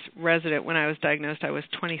pediatrics resident when I was diagnosed. I was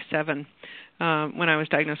 27 when I was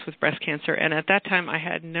diagnosed with breast cancer, and at that time I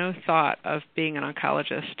had no thought of being an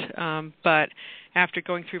oncologist. But after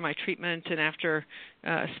going through my treatment and after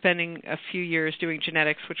spending a few years doing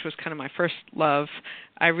genetics, which was kind of my first love,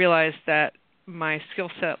 I realized that my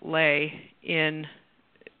skill set lay in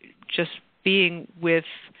just being with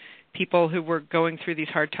people who were going through these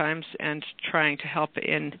hard times and trying to help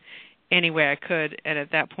in any way I could. And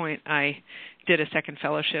at that point, I did a second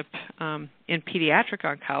fellowship in pediatric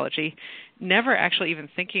oncology, never actually even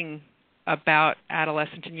thinking about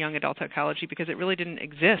adolescent and young adult oncology because it really didn't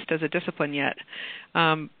exist as a discipline yet.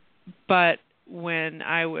 But when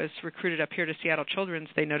I was recruited up here to Seattle Children's,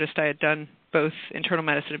 they noticed I had done both internal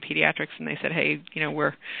medicine and pediatrics, and they said, hey, you know,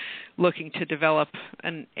 we're looking to develop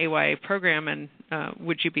an AYA program, and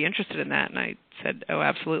would you be interested in that? And I said, oh,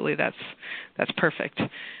 absolutely, that's perfect.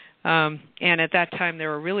 And at that time, there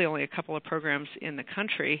were really only a couple of programs in the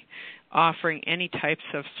country offering any types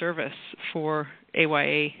of service for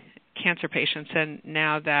AYA cancer patients, and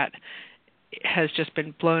now that has just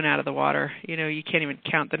been blown out of the water. You know, you can't even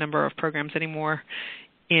count the number of programs anymore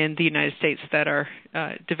in the United States that are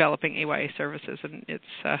developing AYA services, and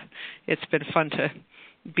it's been fun to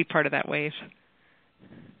be part of that wave.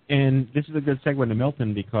 And this is a good segue to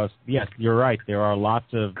Milton because, yes, you're right. There are lots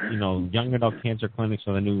of, you know, young adult cancer clinics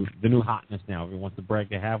are the new hotness now. Everyone wants to brag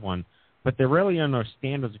to have one. But there really are no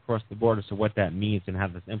standards across the board as to what that means and how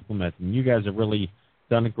this implements. And you guys have really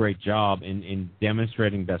done a great job in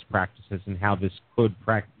demonstrating best practices and how this could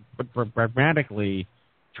pragmatically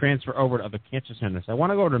transfer over to other cancer centers. I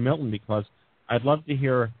want to go to Milton because I'd love to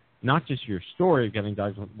hear not just your story of getting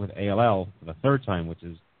diagnosed with ALL for the third time, which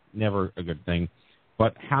is never a good thing,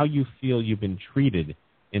 but how you feel you've been treated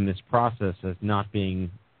in this process as not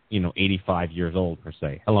being, you know, 85 years old, per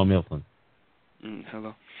se. Hello, Milton.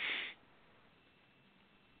 Hello.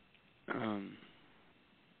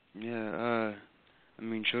 I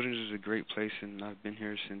mean, Children's is a great place, and I've been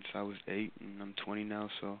here since I was 8, and I'm 20 now,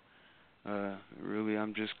 so really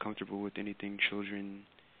I'm just comfortable with anything Children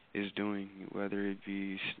is doing, whether it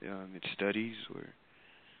be its studies or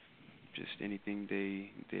just anything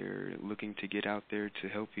they're looking to get out there to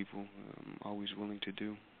help people. I'm always willing to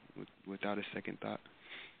do without a second thought.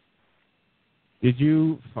 So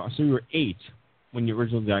you were 8 when you were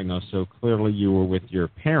originally diagnosed, so clearly you were with your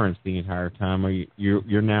parents the entire time.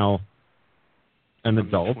 You're now an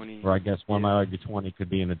adult, 20, or I guess one might argue 20 could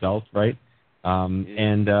be an adult, right?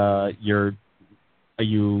 And are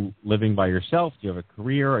you living by yourself? Do you have a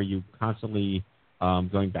career? Are you constantly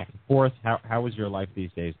going back and forth? How is your life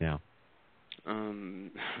these days now?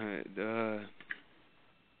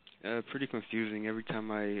 Pretty confusing. Every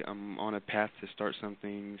time I'm on a path to start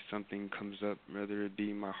something comes up, whether it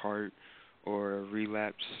be my heart or a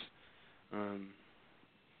relapse.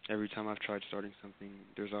 Every time I've tried starting something,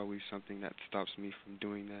 there's always something that stops me from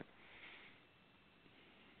doing that.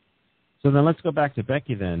 So then let's go back to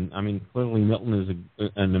Becky then. I mean, clearly Milton is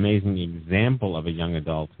an amazing example of a young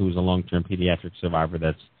adult who's a long-term pediatric survivor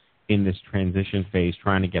that's in this transition phase,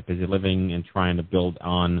 trying to get busy living and trying to build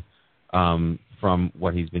on from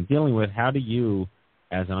what he's been dealing with. How do you,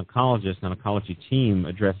 as an oncologist and oncology team,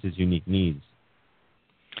 address his unique needs?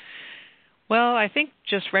 Well, I think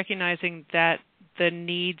just recognizing that the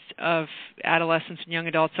needs of adolescents and young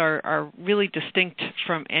adults are really distinct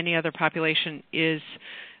from any other population is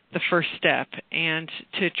the first step, and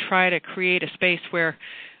to try to create a space where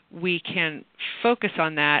we can focus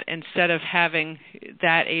on that instead of having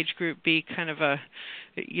that age group be kind of a,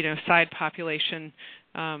 side population,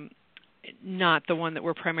 not the one that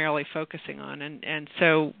we're primarily focusing on. And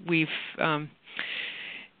so we've,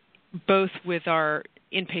 both with our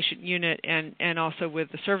inpatient unit and also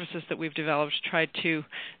with the services that we've developed, tried to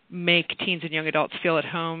make teens and young adults feel at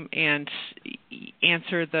home and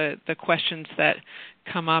answer the questions that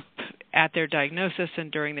come up at their diagnosis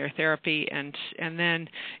and during their therapy, and then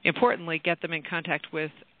importantly get them in contact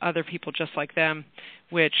with other people just like them,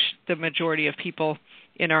 which the majority of people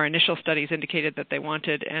in our initial studies indicated that they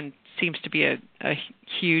wanted, and seems to be a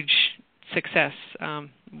huge success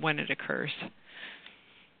when it occurs.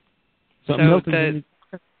 So Milton,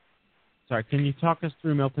 can you talk us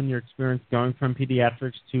through, Milton, your experience going from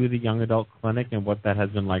pediatrics to the young adult clinic and what that has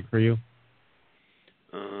been like for you?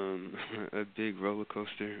 A big roller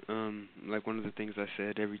coaster. Like one of the things I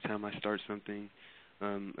said, every time I start something,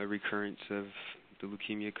 a recurrence of the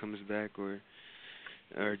leukemia comes back, or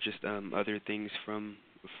just other things from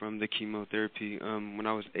the chemotherapy. When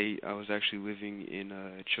I was 8, I was actually living in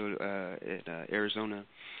Arizona,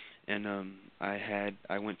 and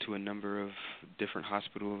I went to a number of different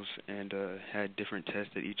hospitals and had different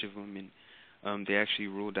tests at each of them, and they actually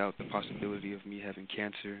ruled out the possibility of me having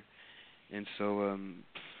cancer. And so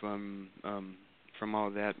from all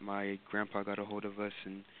that, my grandpa got a hold of us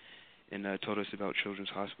and told us about Children's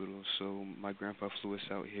Hospital. So my grandpa flew us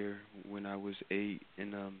out here when I was 8,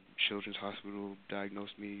 and Children's Hospital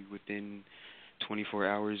diagnosed me within 24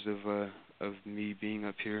 hours of me being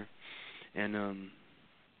up here, and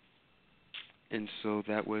so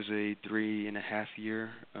that was a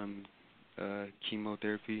 3.5-year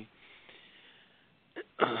chemotherapy.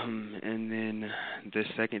 And then the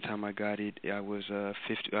second time I got it, I was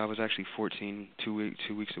actually 14, 2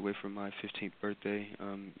 weeks away from my 15th birthday,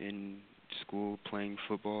 in school playing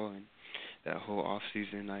football, and that whole off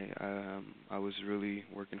season I was really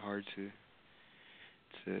working hard to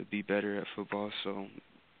be better at football. So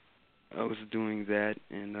I was doing that,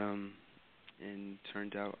 and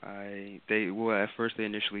turned out at first they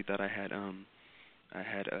initially thought I had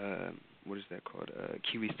what is that called,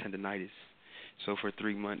 Achilles tendonitis. So for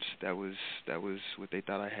 3 months, that was what they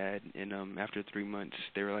thought I had, and after 3 months,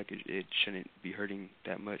 they were like, it shouldn't be hurting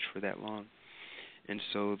that much for that long, and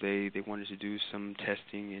so they wanted to do some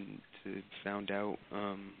testing, and found out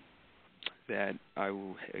that I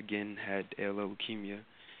again had ALL leukemia,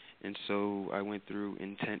 and so I went through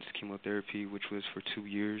intense chemotherapy, which was for 2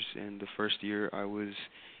 years, and the first year I was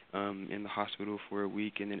in the hospital for a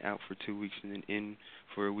week, and then out for 2 weeks, and then in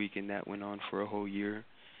for a week, and that went on for a whole year.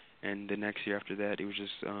 And the next year after that, it was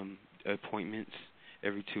just appointments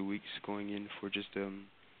every 2 weeks, going in for just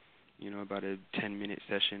about a 10-minute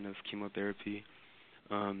session of chemotherapy.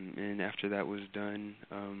 And after that was done,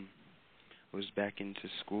 I was back into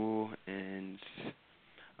school. And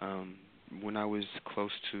when I was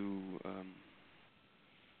close to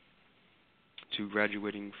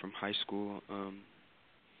graduating from high school,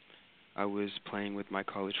 I was playing with my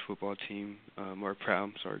college football team, I was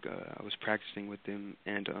practicing with them,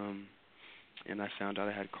 and I found out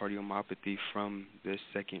I had cardiomyopathy from the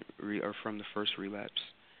first relapse,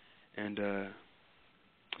 and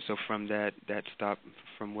so from that stopped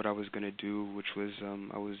from what I was going to do, which was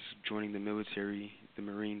I was joining the military, the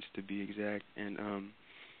Marines to be exact, and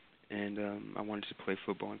I wanted to play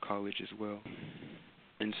football in college as well.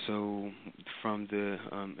 And so from the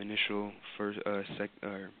initial first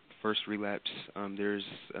relapse, there's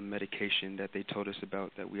a medication that they told us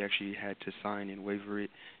about that we actually had to sign and waiver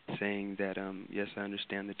it, saying that, yes, I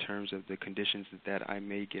understand the terms of the conditions, that I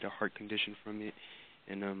may get a heart condition from it,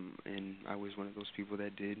 and I was one of those people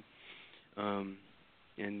that did. And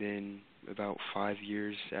then about 5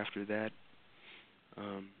 years after that,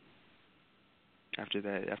 after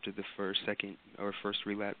the first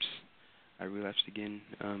relapse, I relapsed again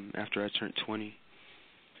after I turned 20.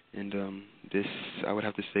 And I would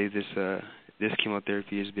have to say this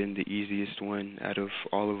chemotherapy has been the easiest one out of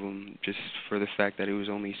all of them, just for the fact that it was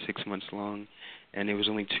only 6 months long, and it was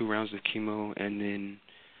only 2 rounds of chemo, and then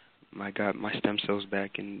I got my stem cells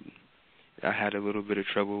back, and I had a little bit of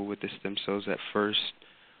trouble with the stem cells at first.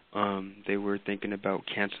 They were thinking about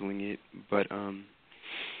canceling it, but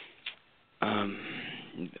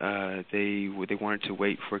they wanted to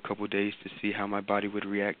wait for a couple of days to see how my body would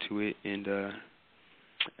react to it, and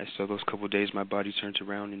so those couple of days my body turned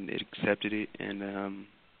around and it accepted it, and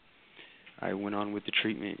I went on with the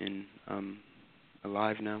treatment, and I'm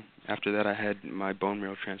alive now. After that, I had my bone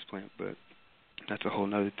marrow transplant, but that's a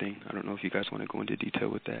whole other thing. I don't know if you guys want to go into detail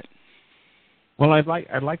with that. Well, I'd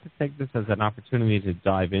like to take this as an opportunity to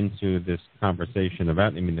dive into this conversation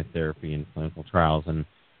about immunotherapy and clinical trials.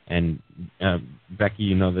 And Becky,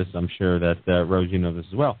 you know this. I'm sure that Rose, you know this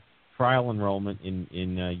as well. Trial enrollment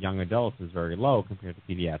in young adults is very low compared to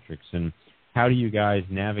pediatrics. And how do you guys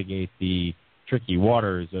navigate the tricky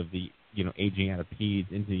waters of the aging out of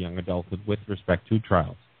peds into young adulthood with respect to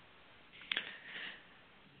trials?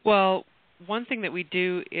 Well, one thing that we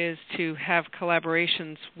do is to have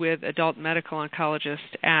collaborations with adult medical oncologists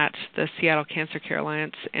at the Seattle Cancer Care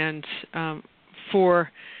Alliance, and for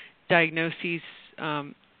diagnoses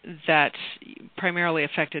that primarily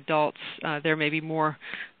affect adults, there may be more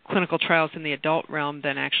clinical trials in the adult realm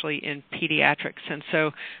than actually in pediatrics. And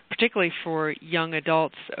so particularly for young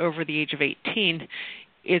adults over the age of 18,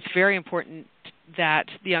 it's very important that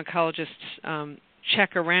the oncologists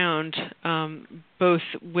check around both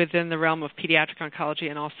within the realm of pediatric oncology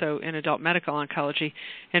and also in adult medical oncology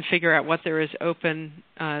and figure out what there is open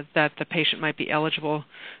that the patient might be eligible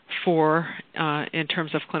for in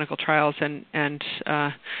terms of clinical trials, and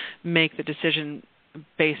make the decision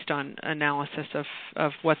based on analysis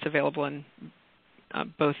of what's available in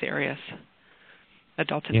both areas,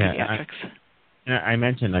 adult and pediatrics. I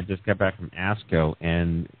mentioned I just got back from ASCO,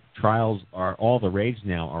 and trials are all the rage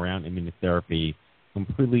now around immunotherapy,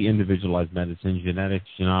 completely individualized medicine, genetics,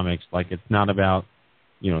 genomics. Like, it's not about,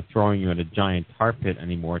 throwing you in a giant tar pit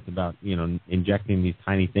anymore. It's about, injecting these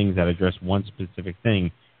tiny things that address one specific thing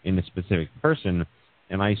in a specific person.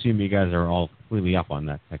 And I assume you guys are all completely up on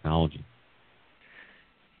that technology.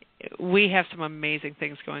 We have some amazing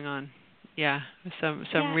things going on. Yeah,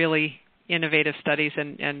 some really innovative studies,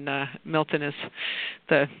 and Milton is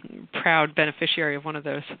the proud beneficiary of one of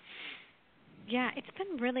those. Yeah, it's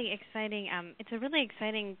been really exciting. It's a really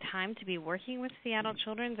exciting time to be working with Seattle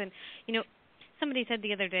Children's. And, somebody said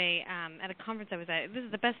the other day at a conference I was at, this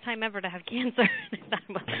is the best time ever to have cancer.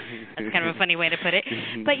 That's kind of a funny way to put it.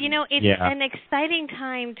 But, it's an exciting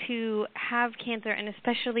time to have cancer, and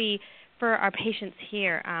especially for our patients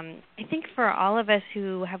here. I think for all of us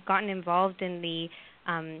who have gotten involved in the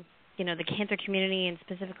the cancer community, and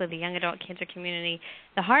specifically the young adult cancer community,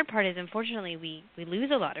 the hard part is, unfortunately, we lose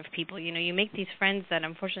a lot of people. You make these friends that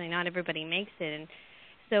unfortunately not everybody makes it. And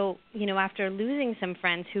so, after losing some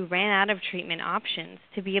friends who ran out of treatment options,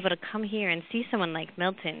 to be able to come here and see someone like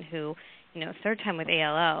Milton, who, third time with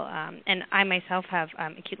ALL, and I myself have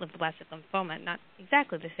acute lymphoblastic lymphoma, not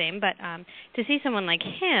exactly the same, but to see someone like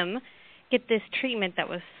him get this treatment that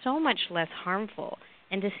was so much less harmful,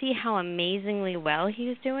 and to see how amazingly well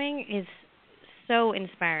he's doing is so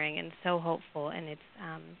inspiring and so hopeful. And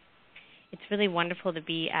it's really wonderful to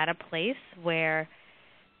be at a place where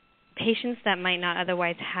patients that might not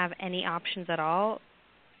otherwise have any options at all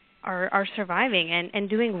are surviving and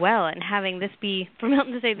doing well, and having this be, for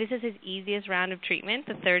Milton to say this is his easiest round of treatment,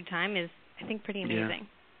 the third time, is, I think, pretty amazing.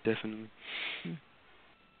 Yeah, definitely.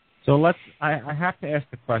 So I have to ask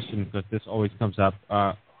the question, because this always comes up.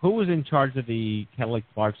 Who was in charge of the Kelly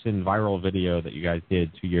Clarkson viral video that you guys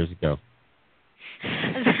did 2 years ago?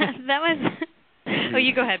 That was... Oh,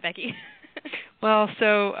 you go ahead, Becky. Well,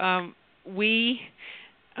 so we,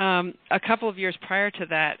 a couple of years prior to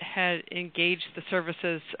that, had engaged the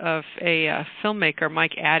services of a filmmaker,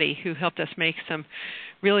 Mike Addy, who helped us make some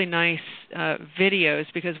really nice videos,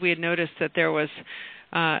 because we had noticed that there was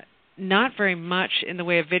not very much in the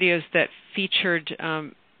way of videos that featured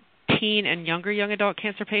teen and younger young adult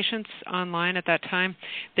cancer patients online at that time.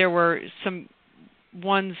 There were some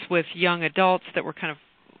ones with young adults that were kind of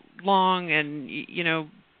long and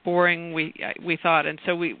boring, we thought, and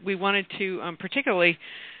so we wanted to particularly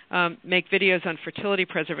make videos on fertility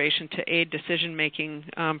preservation to aid decision making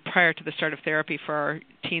prior to the start of therapy for our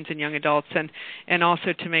teens and young adults, and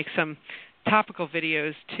also to make some topical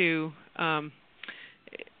videos to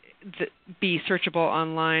be searchable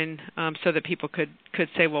online, so that people could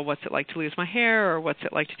say, well, what's it like to lose my hair, or what's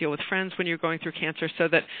it like to deal with friends when you're going through cancer, so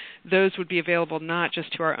that those would be available not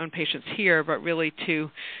just to our own patients here, but really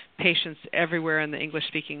to patients everywhere in the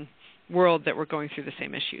English-speaking world that were going through the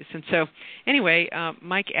same issues. And so anyway,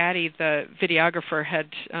 Mike Addy, the videographer,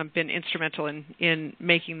 had been instrumental in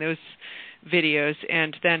making those videos,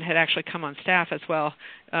 and then had actually come on staff as well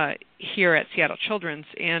here at Seattle Children's.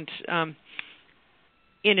 And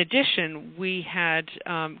in addition, we had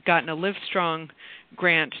gotten a Livestrong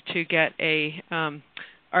grant to get a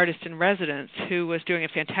artist in residence who was doing a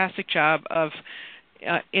fantastic job of,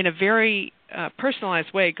 in a very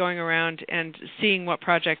personalized way, going around and seeing what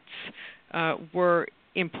projects were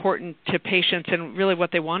important to patients and really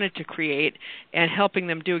what they wanted to create, and helping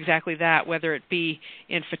them do exactly that, whether it be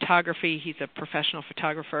in photography. He's a professional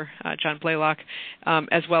photographer, John Blaylock,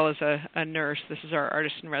 as well as a nurse. This is our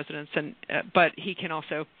artist in residence, and but he can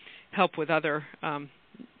also help with other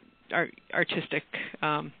artistic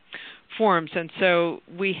forms. And so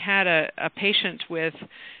we had a patient with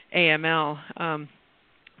AML,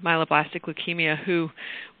 myeloblastic leukemia, who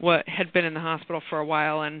had been in the hospital for a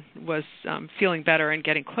while and was feeling better and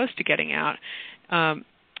getting close to getting out.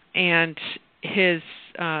 And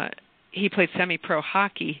he played semi-pro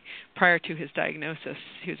hockey prior to his diagnosis.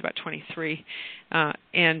 He was about 23.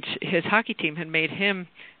 And his hockey team had made him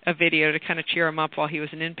a video to kind of cheer him up while he was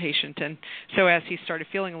an inpatient. And so as he started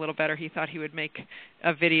feeling a little better, he thought he would make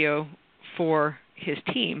a video for his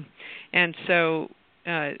team. And so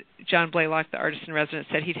John Blaylock, the artist in residence,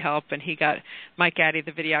 said he'd help, and he got Mike Addy,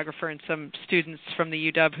 the videographer, and some students from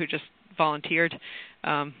the UW who just volunteered.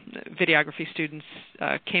 Videography students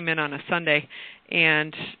came in on a Sunday,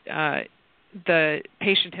 and the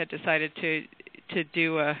patient had decided to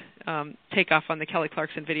do a takeoff on the Kelly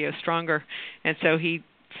Clarkson video Stronger, and so he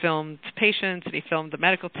filmed patients and he filmed the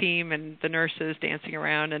medical team and the nurses dancing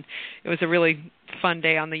around, and it was a really fun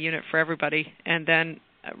day on the unit for everybody. And then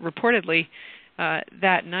reportedly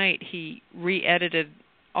that night he re-edited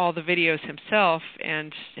all the videos himself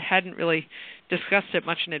and hadn't really discussed it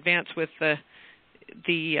much in advance with the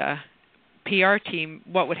PR team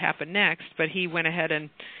what would happen next, but he went ahead and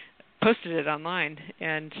posted it online.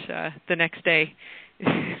 And the next day,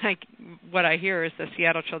 what I hear is the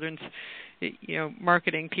Seattle Children's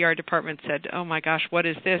marketing PR department said, "Oh my gosh, what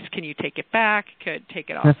is this? Can you take it back? Could take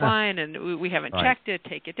it offline? And we haven't checked it.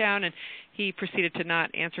 Take it down." And he proceeded to not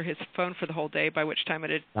answer his phone for the whole day, by which time it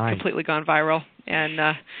had completely gone viral.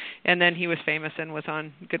 And then he was famous and was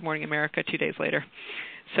on Good Morning America 2 days later.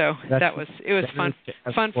 So it was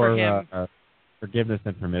fun for him. Forgiveness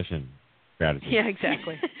and permission strategy. Yeah,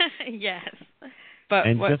 exactly. Yes. But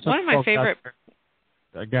one of my favorite.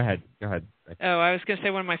 Go ahead. Oh, I was going to say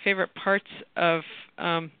one of my favorite parts of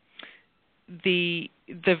the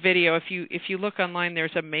video. If you look online,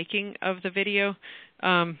 there's a making of the video,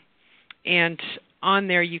 and on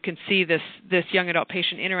there you can see this young adult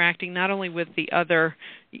patient interacting not only with the other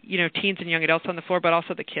teens and young adults on the floor, but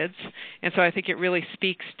also the kids. And so I think it really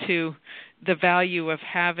speaks to the value of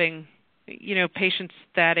having patients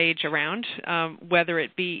that age around, whether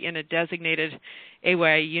it be in a designated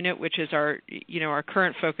AYA unit, which is our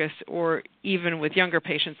current focus, or even with younger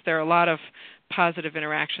patients. There are a lot of positive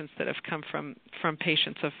interactions that have come from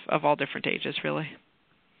patients of all different ages, really.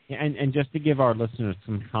 Yeah, and just to give our listeners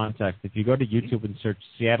some context, if you go to YouTube and search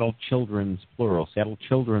Seattle Children's, plural, Seattle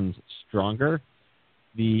Children's Stronger,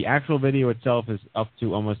 the actual video itself is up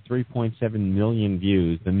to almost 3.7 million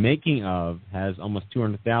views. The making of has almost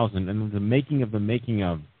 200,000, and then the making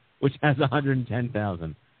of, which has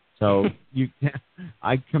 110,000. So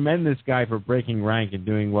I commend this guy for breaking rank and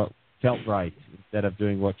doing what felt right instead of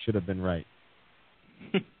doing what should have been right.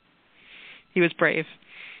 He was brave.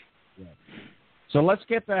 Yeah. So let's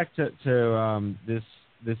get back to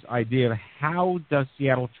this idea of how does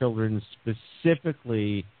Seattle Children's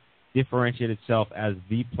specifically differentiate itself as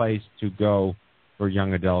the place to go for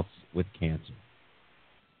young adults with cancer?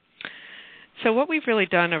 So what we've really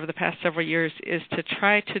done over the past several years is to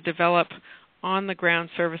try to develop on-the-ground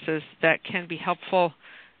services that can be helpful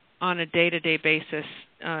on a day-to-day basis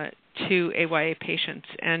to AYA patients.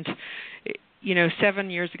 And, 7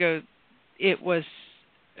 years ago, it was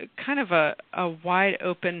kind of a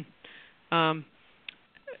wide-open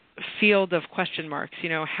field of question marks.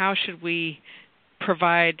 How should we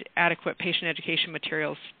provide adequate patient education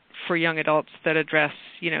materials for young adults that address,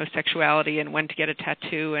 sexuality and when to get a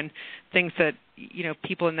tattoo and things that,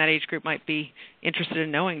 people in that age group might be interested in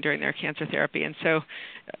knowing during their cancer therapy. And so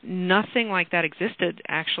nothing like that existed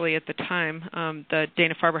actually at the time. The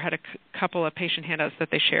Dana-Farber had a couple of patient handouts that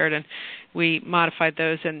they shared, and we modified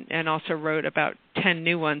those and also wrote about 10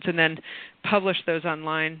 new ones and then published those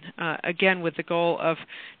online, again with the goal of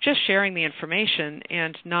just sharing the information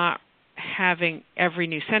and not having every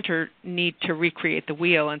new center need to recreate the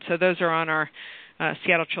wheel. And so those are on our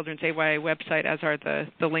Seattle Children's AYA website, as are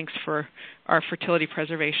the links for our fertility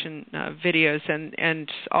preservation videos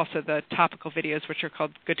and also the topical videos, which are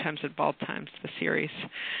called Good Times and Bald Times, the series.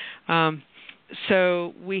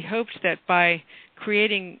 So we hoped that by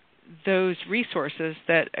creating those resources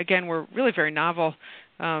that, again, were really very novel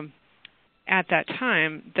at that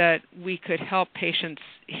time, that we could help patients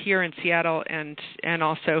here in Seattle and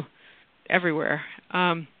also everywhere.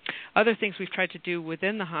 Other things we've tried to do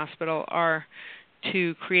within the hospital are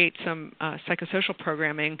to create some psychosocial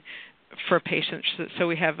programming for patients. So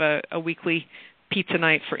we have a weekly pizza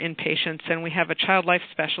night for inpatients, and we have a child life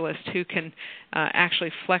specialist who can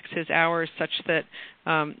actually flex his hours such that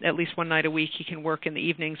at least one night a week he can work in the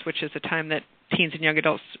evenings, which is a time that teens and young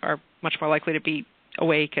adults are much more likely to be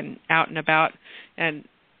awake and out and about and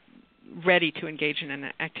ready to engage in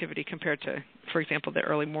an activity compared to, for example, the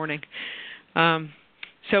early morning.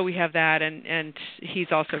 So we have that, and he's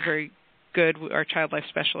also very good. Our child life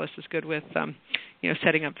specialist is good with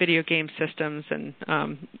setting up video game systems and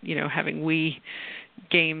having Wii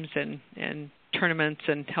games and tournaments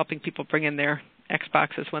and helping people bring in their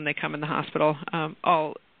Xboxes when they come in the hospital,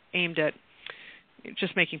 all aimed at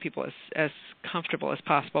just making people as comfortable as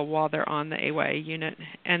possible while they're on the AYA unit.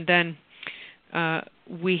 And then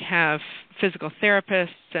we have physical therapists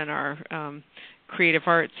and our creative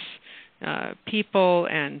arts people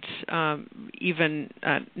and even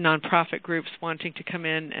nonprofit groups wanting to come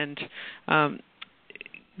in and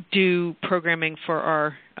do programming for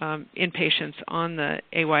our inpatients on the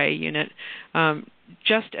AYA unit,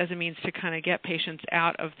 just as a means to kind of get patients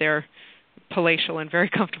out of their palatial and very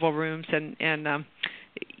comfortable rooms and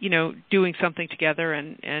doing something together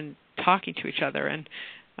and talking to each other. And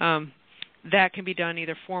that can be done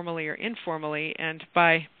either formally or informally, and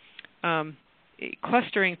by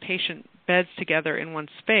clustering patient beds together in one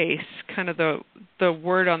space, kind of the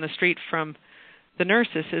word on the street from the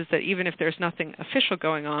nurses is that even if there's nothing official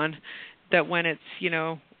going on, that when it's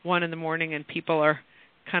 1 in the morning and people are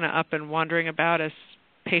kind of up and wandering about, as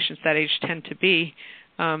patients that age tend to be,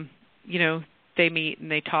 they meet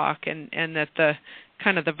and they talk, and that the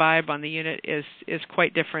kind of the vibe on the unit is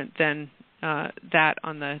quite different than that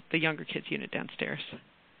on the younger kids unit downstairs.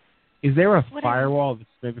 Is there a firewall,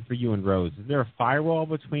 maybe for you and Rose, is there a firewall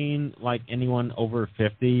between like anyone over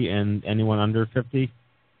 50 and anyone under 50?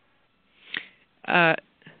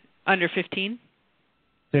 Under 15?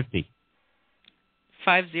 50.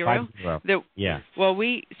 50? Yeah. Well,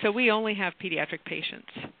 we only have pediatric patients.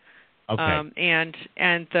 Okay.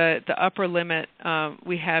 And the upper limit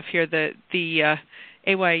we have here, the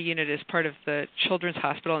AYA unit is part of the Children's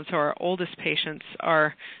Hospital, and so our oldest patients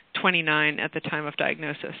are 29 at the time of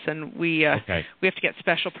diagnosis, and we have to get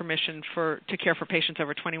special permission to care for patients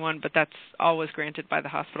over 21, but that's always granted by the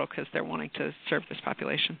hospital because they're wanting to serve this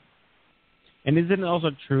population. And is it also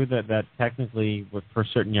true that technically, for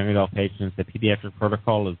certain young adult patients, the pediatric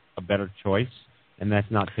protocol is a better choice, and that's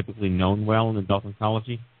not typically known well in adult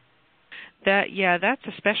oncology? That's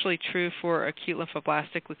especially true for acute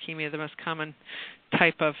lymphoblastic leukemia, the most common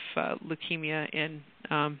type of leukemia in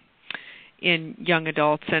young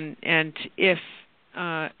adults. And if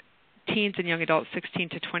teens and young adults 16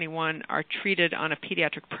 to 21 are treated on a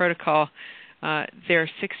pediatric protocol, their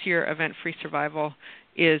 6-year event-free survival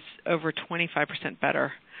is over 25%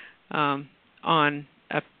 better on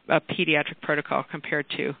a pediatric protocol compared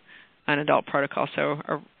to an adult protocol, so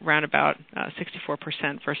around about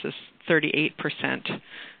 64% versus 38%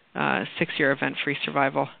 6-year event-free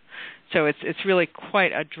survival. So it's really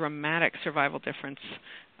quite a dramatic survival difference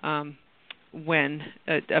when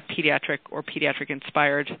a pediatric or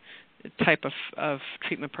pediatric-inspired type of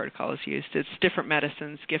treatment protocol is used. It's different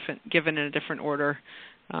medicines given in a different order,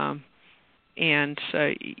 and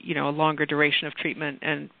a longer duration of treatment,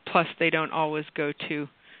 and plus they don't always go to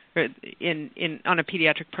on a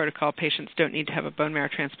pediatric protocol, patients don't need to have a bone marrow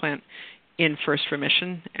transplant in first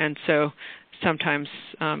remission, and so sometimes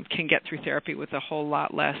can get through therapy with a whole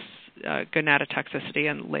lot less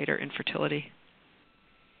gonadotoxicity and later infertility.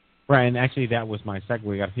 Right, and actually that was my segue.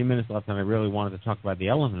 We got a few minutes left, and I really wanted to talk about the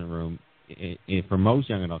elephant in the room. For most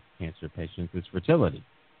young adult cancer patients, is fertility.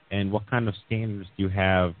 And what kind of standards do you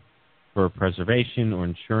have for preservation or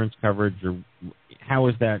insurance coverage, or how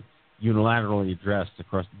is that unilaterally addressed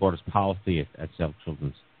across the board as policy at Seattle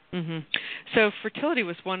Children's? Mm-hmm. So fertility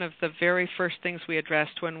was one of the very first things we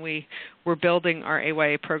addressed when we were building our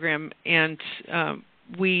AYA program, and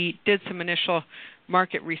we did some initial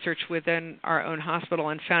market research within our own hospital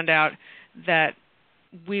and found out that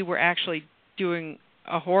we were actually doing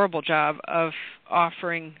a horrible job of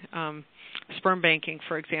offering sperm banking,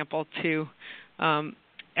 for example, to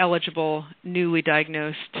eligible, newly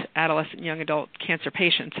diagnosed adolescent and young adult cancer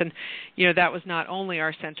patients. And, that was not only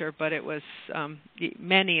our center, but it was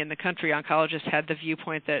many in the country. Oncologists had the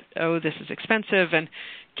viewpoint that, this is expensive, and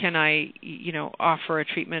can I, offer a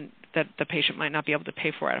treatment that the patient might not be able to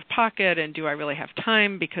pay for out of pocket, and do I really have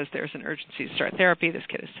time because there's an urgency to start therapy, this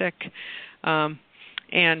kid is sick.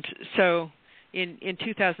 And so, in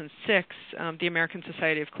 2006, the American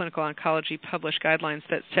Society of Clinical Oncology published guidelines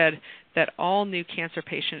that said that all new cancer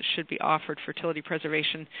patients should be offered fertility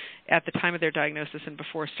preservation at the time of their diagnosis and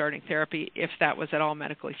before starting therapy, if that was at all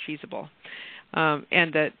medically feasible,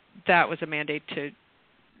 and that was a mandate to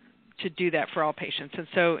do that for all patients. And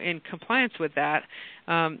so in compliance with that,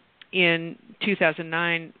 in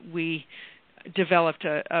 2009, we developed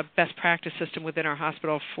a best practice system within our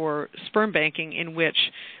hospital for sperm banking, in which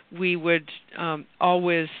we would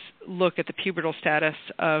always look at the pubertal status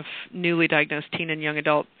of newly diagnosed teen and young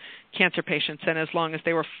adult cancer patients, and as long as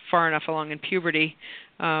they were far enough along in puberty,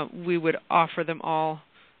 we would offer them all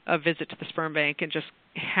a visit to the sperm bank and just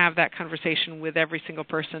have that conversation with every single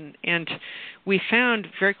person. And we found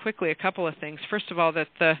very quickly a couple of things. First of all, that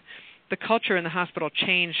the culture in the hospital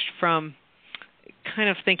changed from kind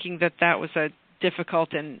of thinking that that was a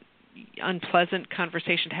difficult and unpleasant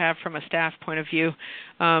conversation to have from a staff point of view.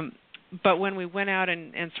 But when we went out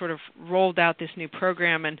and sort of rolled out this new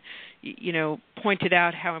program and, pointed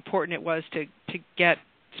out how important it was to get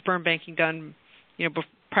sperm banking done,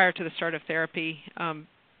 prior to the start of therapy,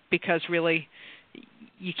 because really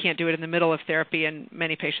you can't do it in the middle of therapy, and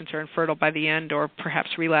many patients are infertile by the end, or perhaps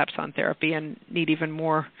relapse on therapy and need even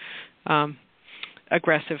more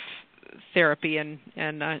aggressive therapy, and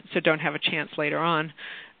so don't have a chance later on.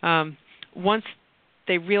 Once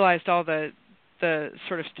they realized all the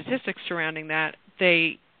sort of statistics surrounding that,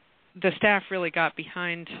 the staff really got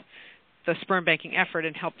behind the sperm banking effort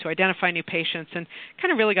and helped to identify new patients, and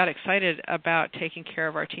kind of really got excited about taking care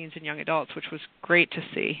of our teens and young adults, which was great to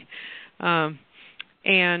see.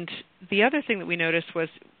 And the other thing that we noticed was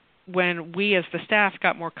when we as the staff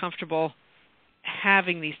got more comfortable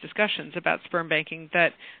having these discussions about sperm banking,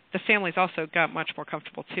 that the families also got much more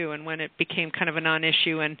comfortable too. And when it became kind of a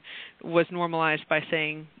non-issue and was normalized by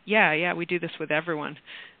saying, yeah, we do this with everyone,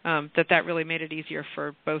 that really made it easier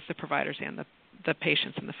for both the providers and the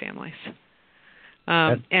patients and the families.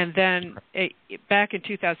 And then back in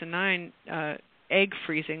 2009, egg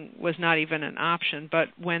freezing was not even an option, but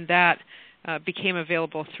when that became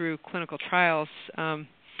available through clinical trials,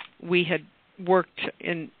 we had worked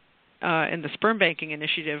in the sperm banking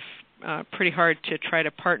initiative pretty hard to try to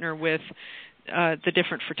partner with the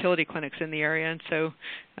different fertility clinics in the area. And so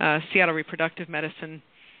Seattle Reproductive Medicine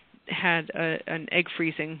had an egg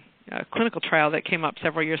freezing clinical trial that came up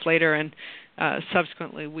several years later, and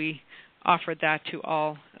subsequently we offered that to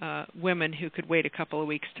all women who could wait a couple of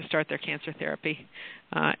weeks to start their cancer therapy.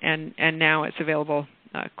 And now it's available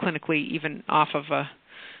clinically, even off of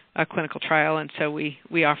a clinical trial. And so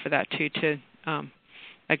we offer that too to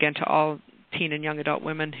all teen and young adult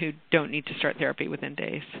women who don't need to start therapy within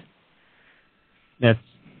days. That's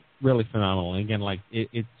really phenomenal. And again,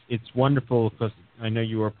 it's wonderful because I know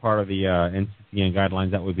you were part of the NCCN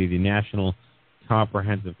guidelines. That would be the National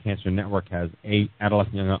Comprehensive Cancer Network has 8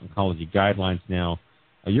 adolescent young oncology guidelines now.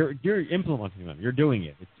 You're implementing them. You're doing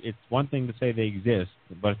it. It's one thing to say they exist,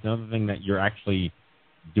 but it's another thing that you're actually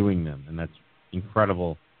doing them, and that's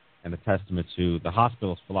incredible and a testament to the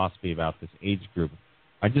hospital's philosophy about this age group.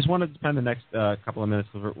 I just wanted to spend the next couple of minutes,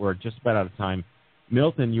 we're just about out of time.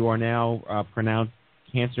 Milton, you are now pronounced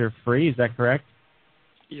cancer-free, is that correct?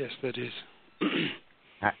 Yes, that is.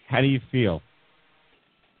 How do you feel?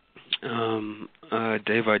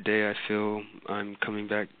 Day by day, I feel I'm coming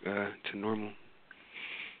back to normal.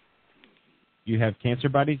 You have cancer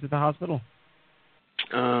buddies at the hospital?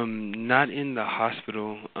 Not in the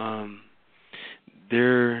hospital.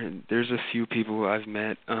 There's a few people I've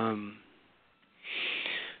met,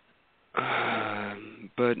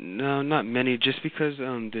 but no, not many. Just because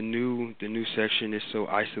the new section is so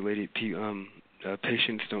isolated,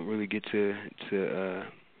 patients don't really get to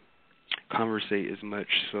conversate as much.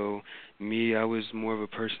 So me, I was more of a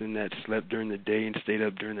person that slept during the day and stayed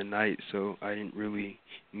up during the night, so I didn't really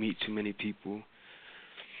meet too many people.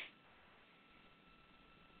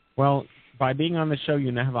 Well, by being on the show,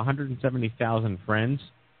 you now have 170,000 friends.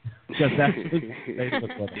 Because that's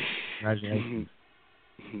Facebook. Congratulations.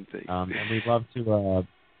 And we'd love to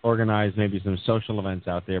organize maybe some social events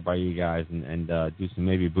out there by you guys and do some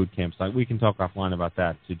maybe boot camps. Like we can talk offline about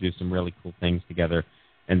that, to do some really cool things together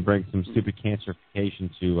and bring some stupid cancerification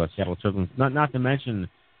to Seattle Children's. Not to mention,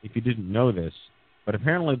 if you didn't know this, but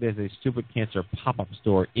apparently there's a stupid cancer pop-up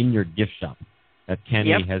store in your gift shop that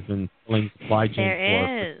Kenny has been pulling supply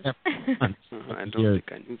chain for months. I don't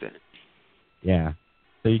think I knew that. Yeah.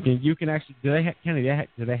 So you can actually, Kenny,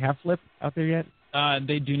 do they have Flip out there yet?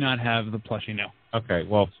 They do not have the plushie, no. Okay,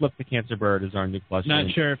 well, Flip the Cancer Bird is our new plushie.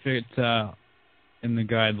 Not sure if it's in the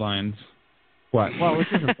guidelines. What? Well, it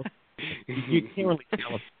doesn't look, you can't really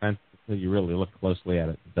tell it's expensive until you really look closely at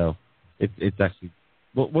it. So it's actually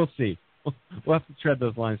we'll see. We'll have to tread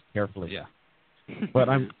those lines carefully. Yeah. But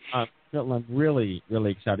Milton, I'm really,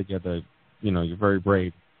 really excited to get you're very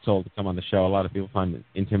brave soul to come on the show. A lot of people find it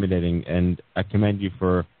intimidating, and I commend you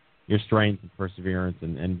for your strength and perseverance.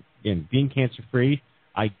 And again, being cancer-free,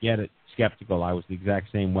 I get it. Skeptical. I was the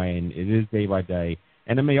exact same way, and it is day by day,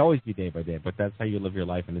 and it may always be day by day, but that's how you live your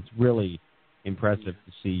life, and it's really impressive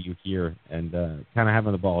to see you here and kind of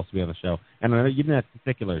having the balls to be on the show. And I know you didn't have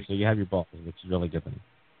particular, so you have your balls, which is a really good thing.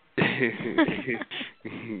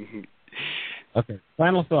 Okay,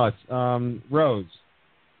 final thoughts. Rose,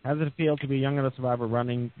 how does it feel to be a young adult survivor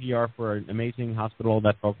running PR for an amazing hospital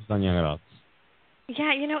that focuses on young adults?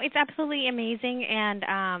 Yeah, it's absolutely amazing,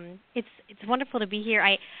 and it's wonderful to be here.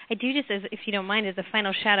 I do just, if you don't mind, as a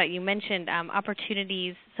final shout-out, you mentioned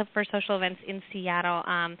opportunities for social events in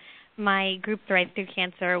Seattle. My group, Thrive Through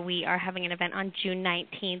Cancer, we are having an event on June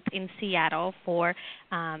 19th in Seattle for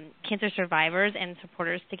cancer survivors and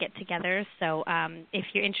supporters to get together. So if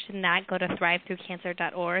you're interested in that, go to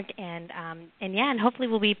thrivethroughcancer.org, and hopefully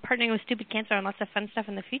we'll be partnering with Stupid Cancer on lots of fun stuff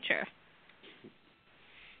in the future.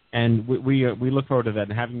 And we look forward to that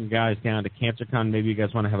and having you guys down to CancerCon. Maybe you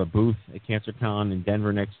guys want to have a booth at CancerCon in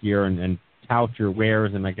Denver next year and tout your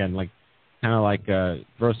wares, and again,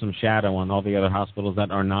 throw some shadow on all the other hospitals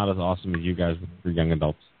that are not as awesome as you guys for young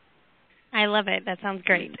adults. I love it. That sounds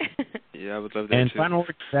great. Yeah, I would love that and too. final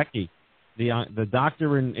word, Becky, the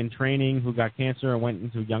doctor in training who got cancer and went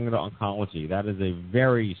into young adult oncology. That is a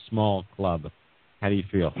very small club. How do you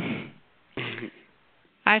feel?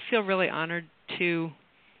 I feel really honored to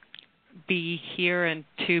be here and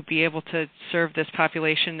to be able to serve this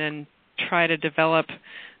population and try to develop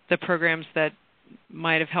the programs that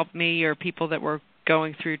might have helped me or people that were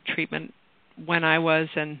going through treatment when I was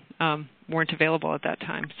and weren't available at that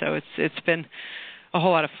time. So it's been a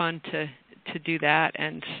whole lot of fun to do that,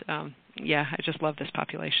 and I just love this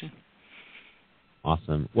population.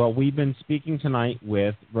 Awesome. Well, we've been speaking tonight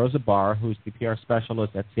with Rosa Barr, who's the PR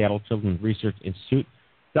specialist at Seattle Children's Research Institute,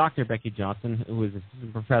 Dr. Becky Johnson, who is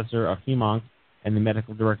assistant professor of HEMONC and the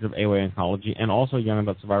medical director of AOA Oncology, and also young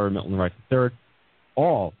adult survivor Milton Wright III.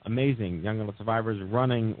 All amazing young adult survivors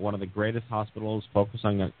running one of the greatest hospitals focused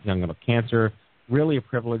on young adult cancer. Really a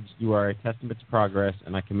privilege. You are a testament to progress,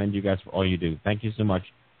 and I commend you guys for all you do. Thank you so much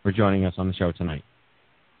for joining us on the show tonight.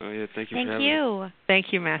 Oh, yeah, thank you for having me.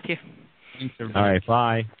 Thank you, Matthew. Thanks, all right,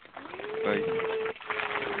 bye. Bye.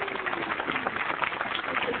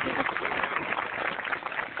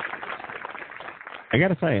 I got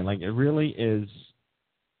to say, it really is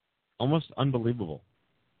almost unbelievable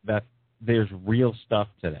that there's real stuff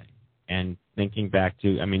today. And thinking back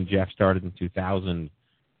to, Jeff started in 2000,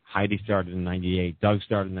 Heidi started in 98, Doug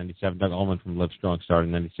started in 97, Doug Ullman from Livestrong started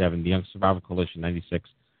in 97, the Young Survivor Coalition, 96.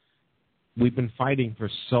 We've been fighting for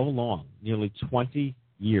so long, nearly 20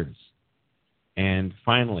 years. And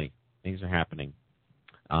finally, things are happening.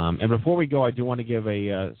 And before we go, I do want to give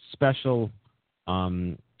a special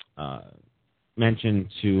mention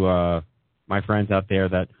to my friends out there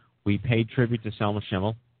that we paid tribute to Selma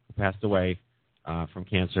Schimmel, who passed away from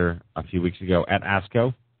cancer a few weeks ago at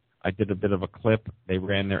ASCO. I did a bit of a clip. They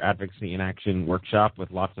ran their Advocacy in Action workshop with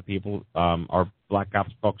lots of people. Our Black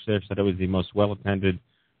Ops folks there said it was the most well-attended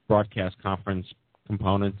broadcast conference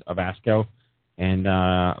component of ASCO, and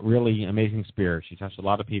really amazing spirit. She touched a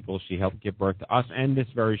lot of people. She helped give birth to us and this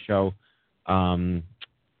very show.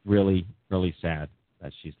 Really, really sad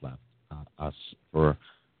that she's left us for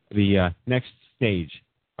the next stage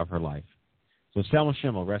of her life. So Selma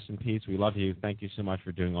Schimmel, rest in peace. We love you. Thank you so much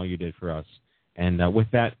for doing all you did for us. And with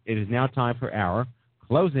that, it is now time for our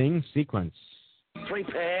closing sequence.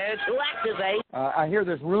 Prepare to activate. I hear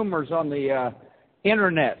there's rumors on the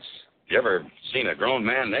internets. You ever seen a grown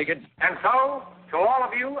man naked? And so, to all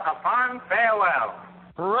of you, a fond farewell.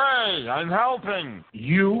 Hooray, I'm helping.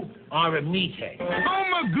 You are a meathead. Oh,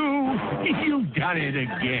 Magoo, you got it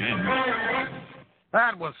again.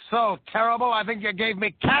 That was so terrible, I think you gave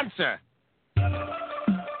me cancer.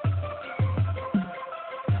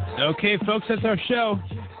 Okay, folks, that's our show.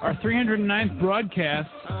 Our 309th broadcast.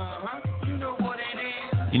 You know what it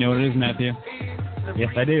is. You know what it is, Matthew?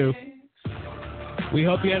 Yes, I do. We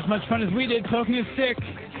hope you had as much fun as we did poking a stick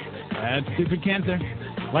at Stupid Cancer.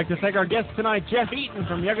 I'd like to thank our guests tonight, Jeff Eaton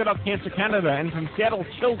from Young Adult Cancer Canada and from Seattle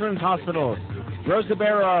Children's Hospital, Rosa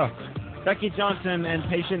Barr, Becky Johnson, and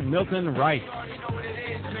patient Milton Wright.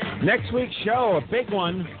 Next week's show, a big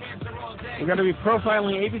one. We're going to be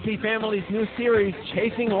profiling ABC Family's new series,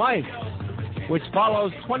 Chasing Life, which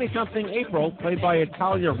follows 20-something April, played by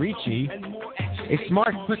Italia Ricci, a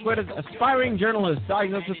smart, quick-witted, aspiring journalist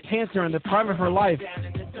diagnosed with cancer in the prime of her life,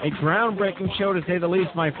 A groundbreaking show, to say the least,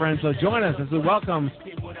 my friends. So join us as we welcome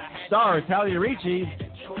star Talia Ricci,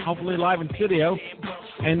 hopefully live in studio,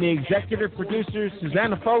 and the executive producers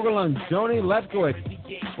Susanna Fogel and Joni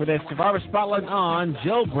Lefkowitz with a Survivor Spotlight on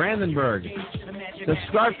Jill Brandenburg.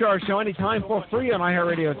 Subscribe to our show anytime for free on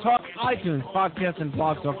iHeartRadio Talk, iTunes, Podcast, and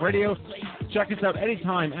Blog Talk Radio. Check us out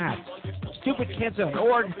anytime at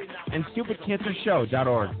stupidcancer.org and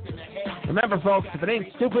stupidcancershow.org. Remember, folks, if it ain't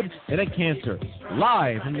stupid, it ain't cancer.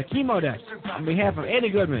 Live from the Chemo Desk, on behalf of Andy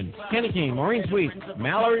Goodman, Kenny King, Maureen Sweet,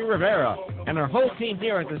 Mallory Rivera, and our whole team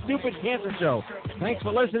here at the Stupid Cancer Show. Thanks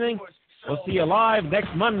for listening. We'll see you live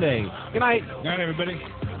next Monday. Good night. Good night, everybody.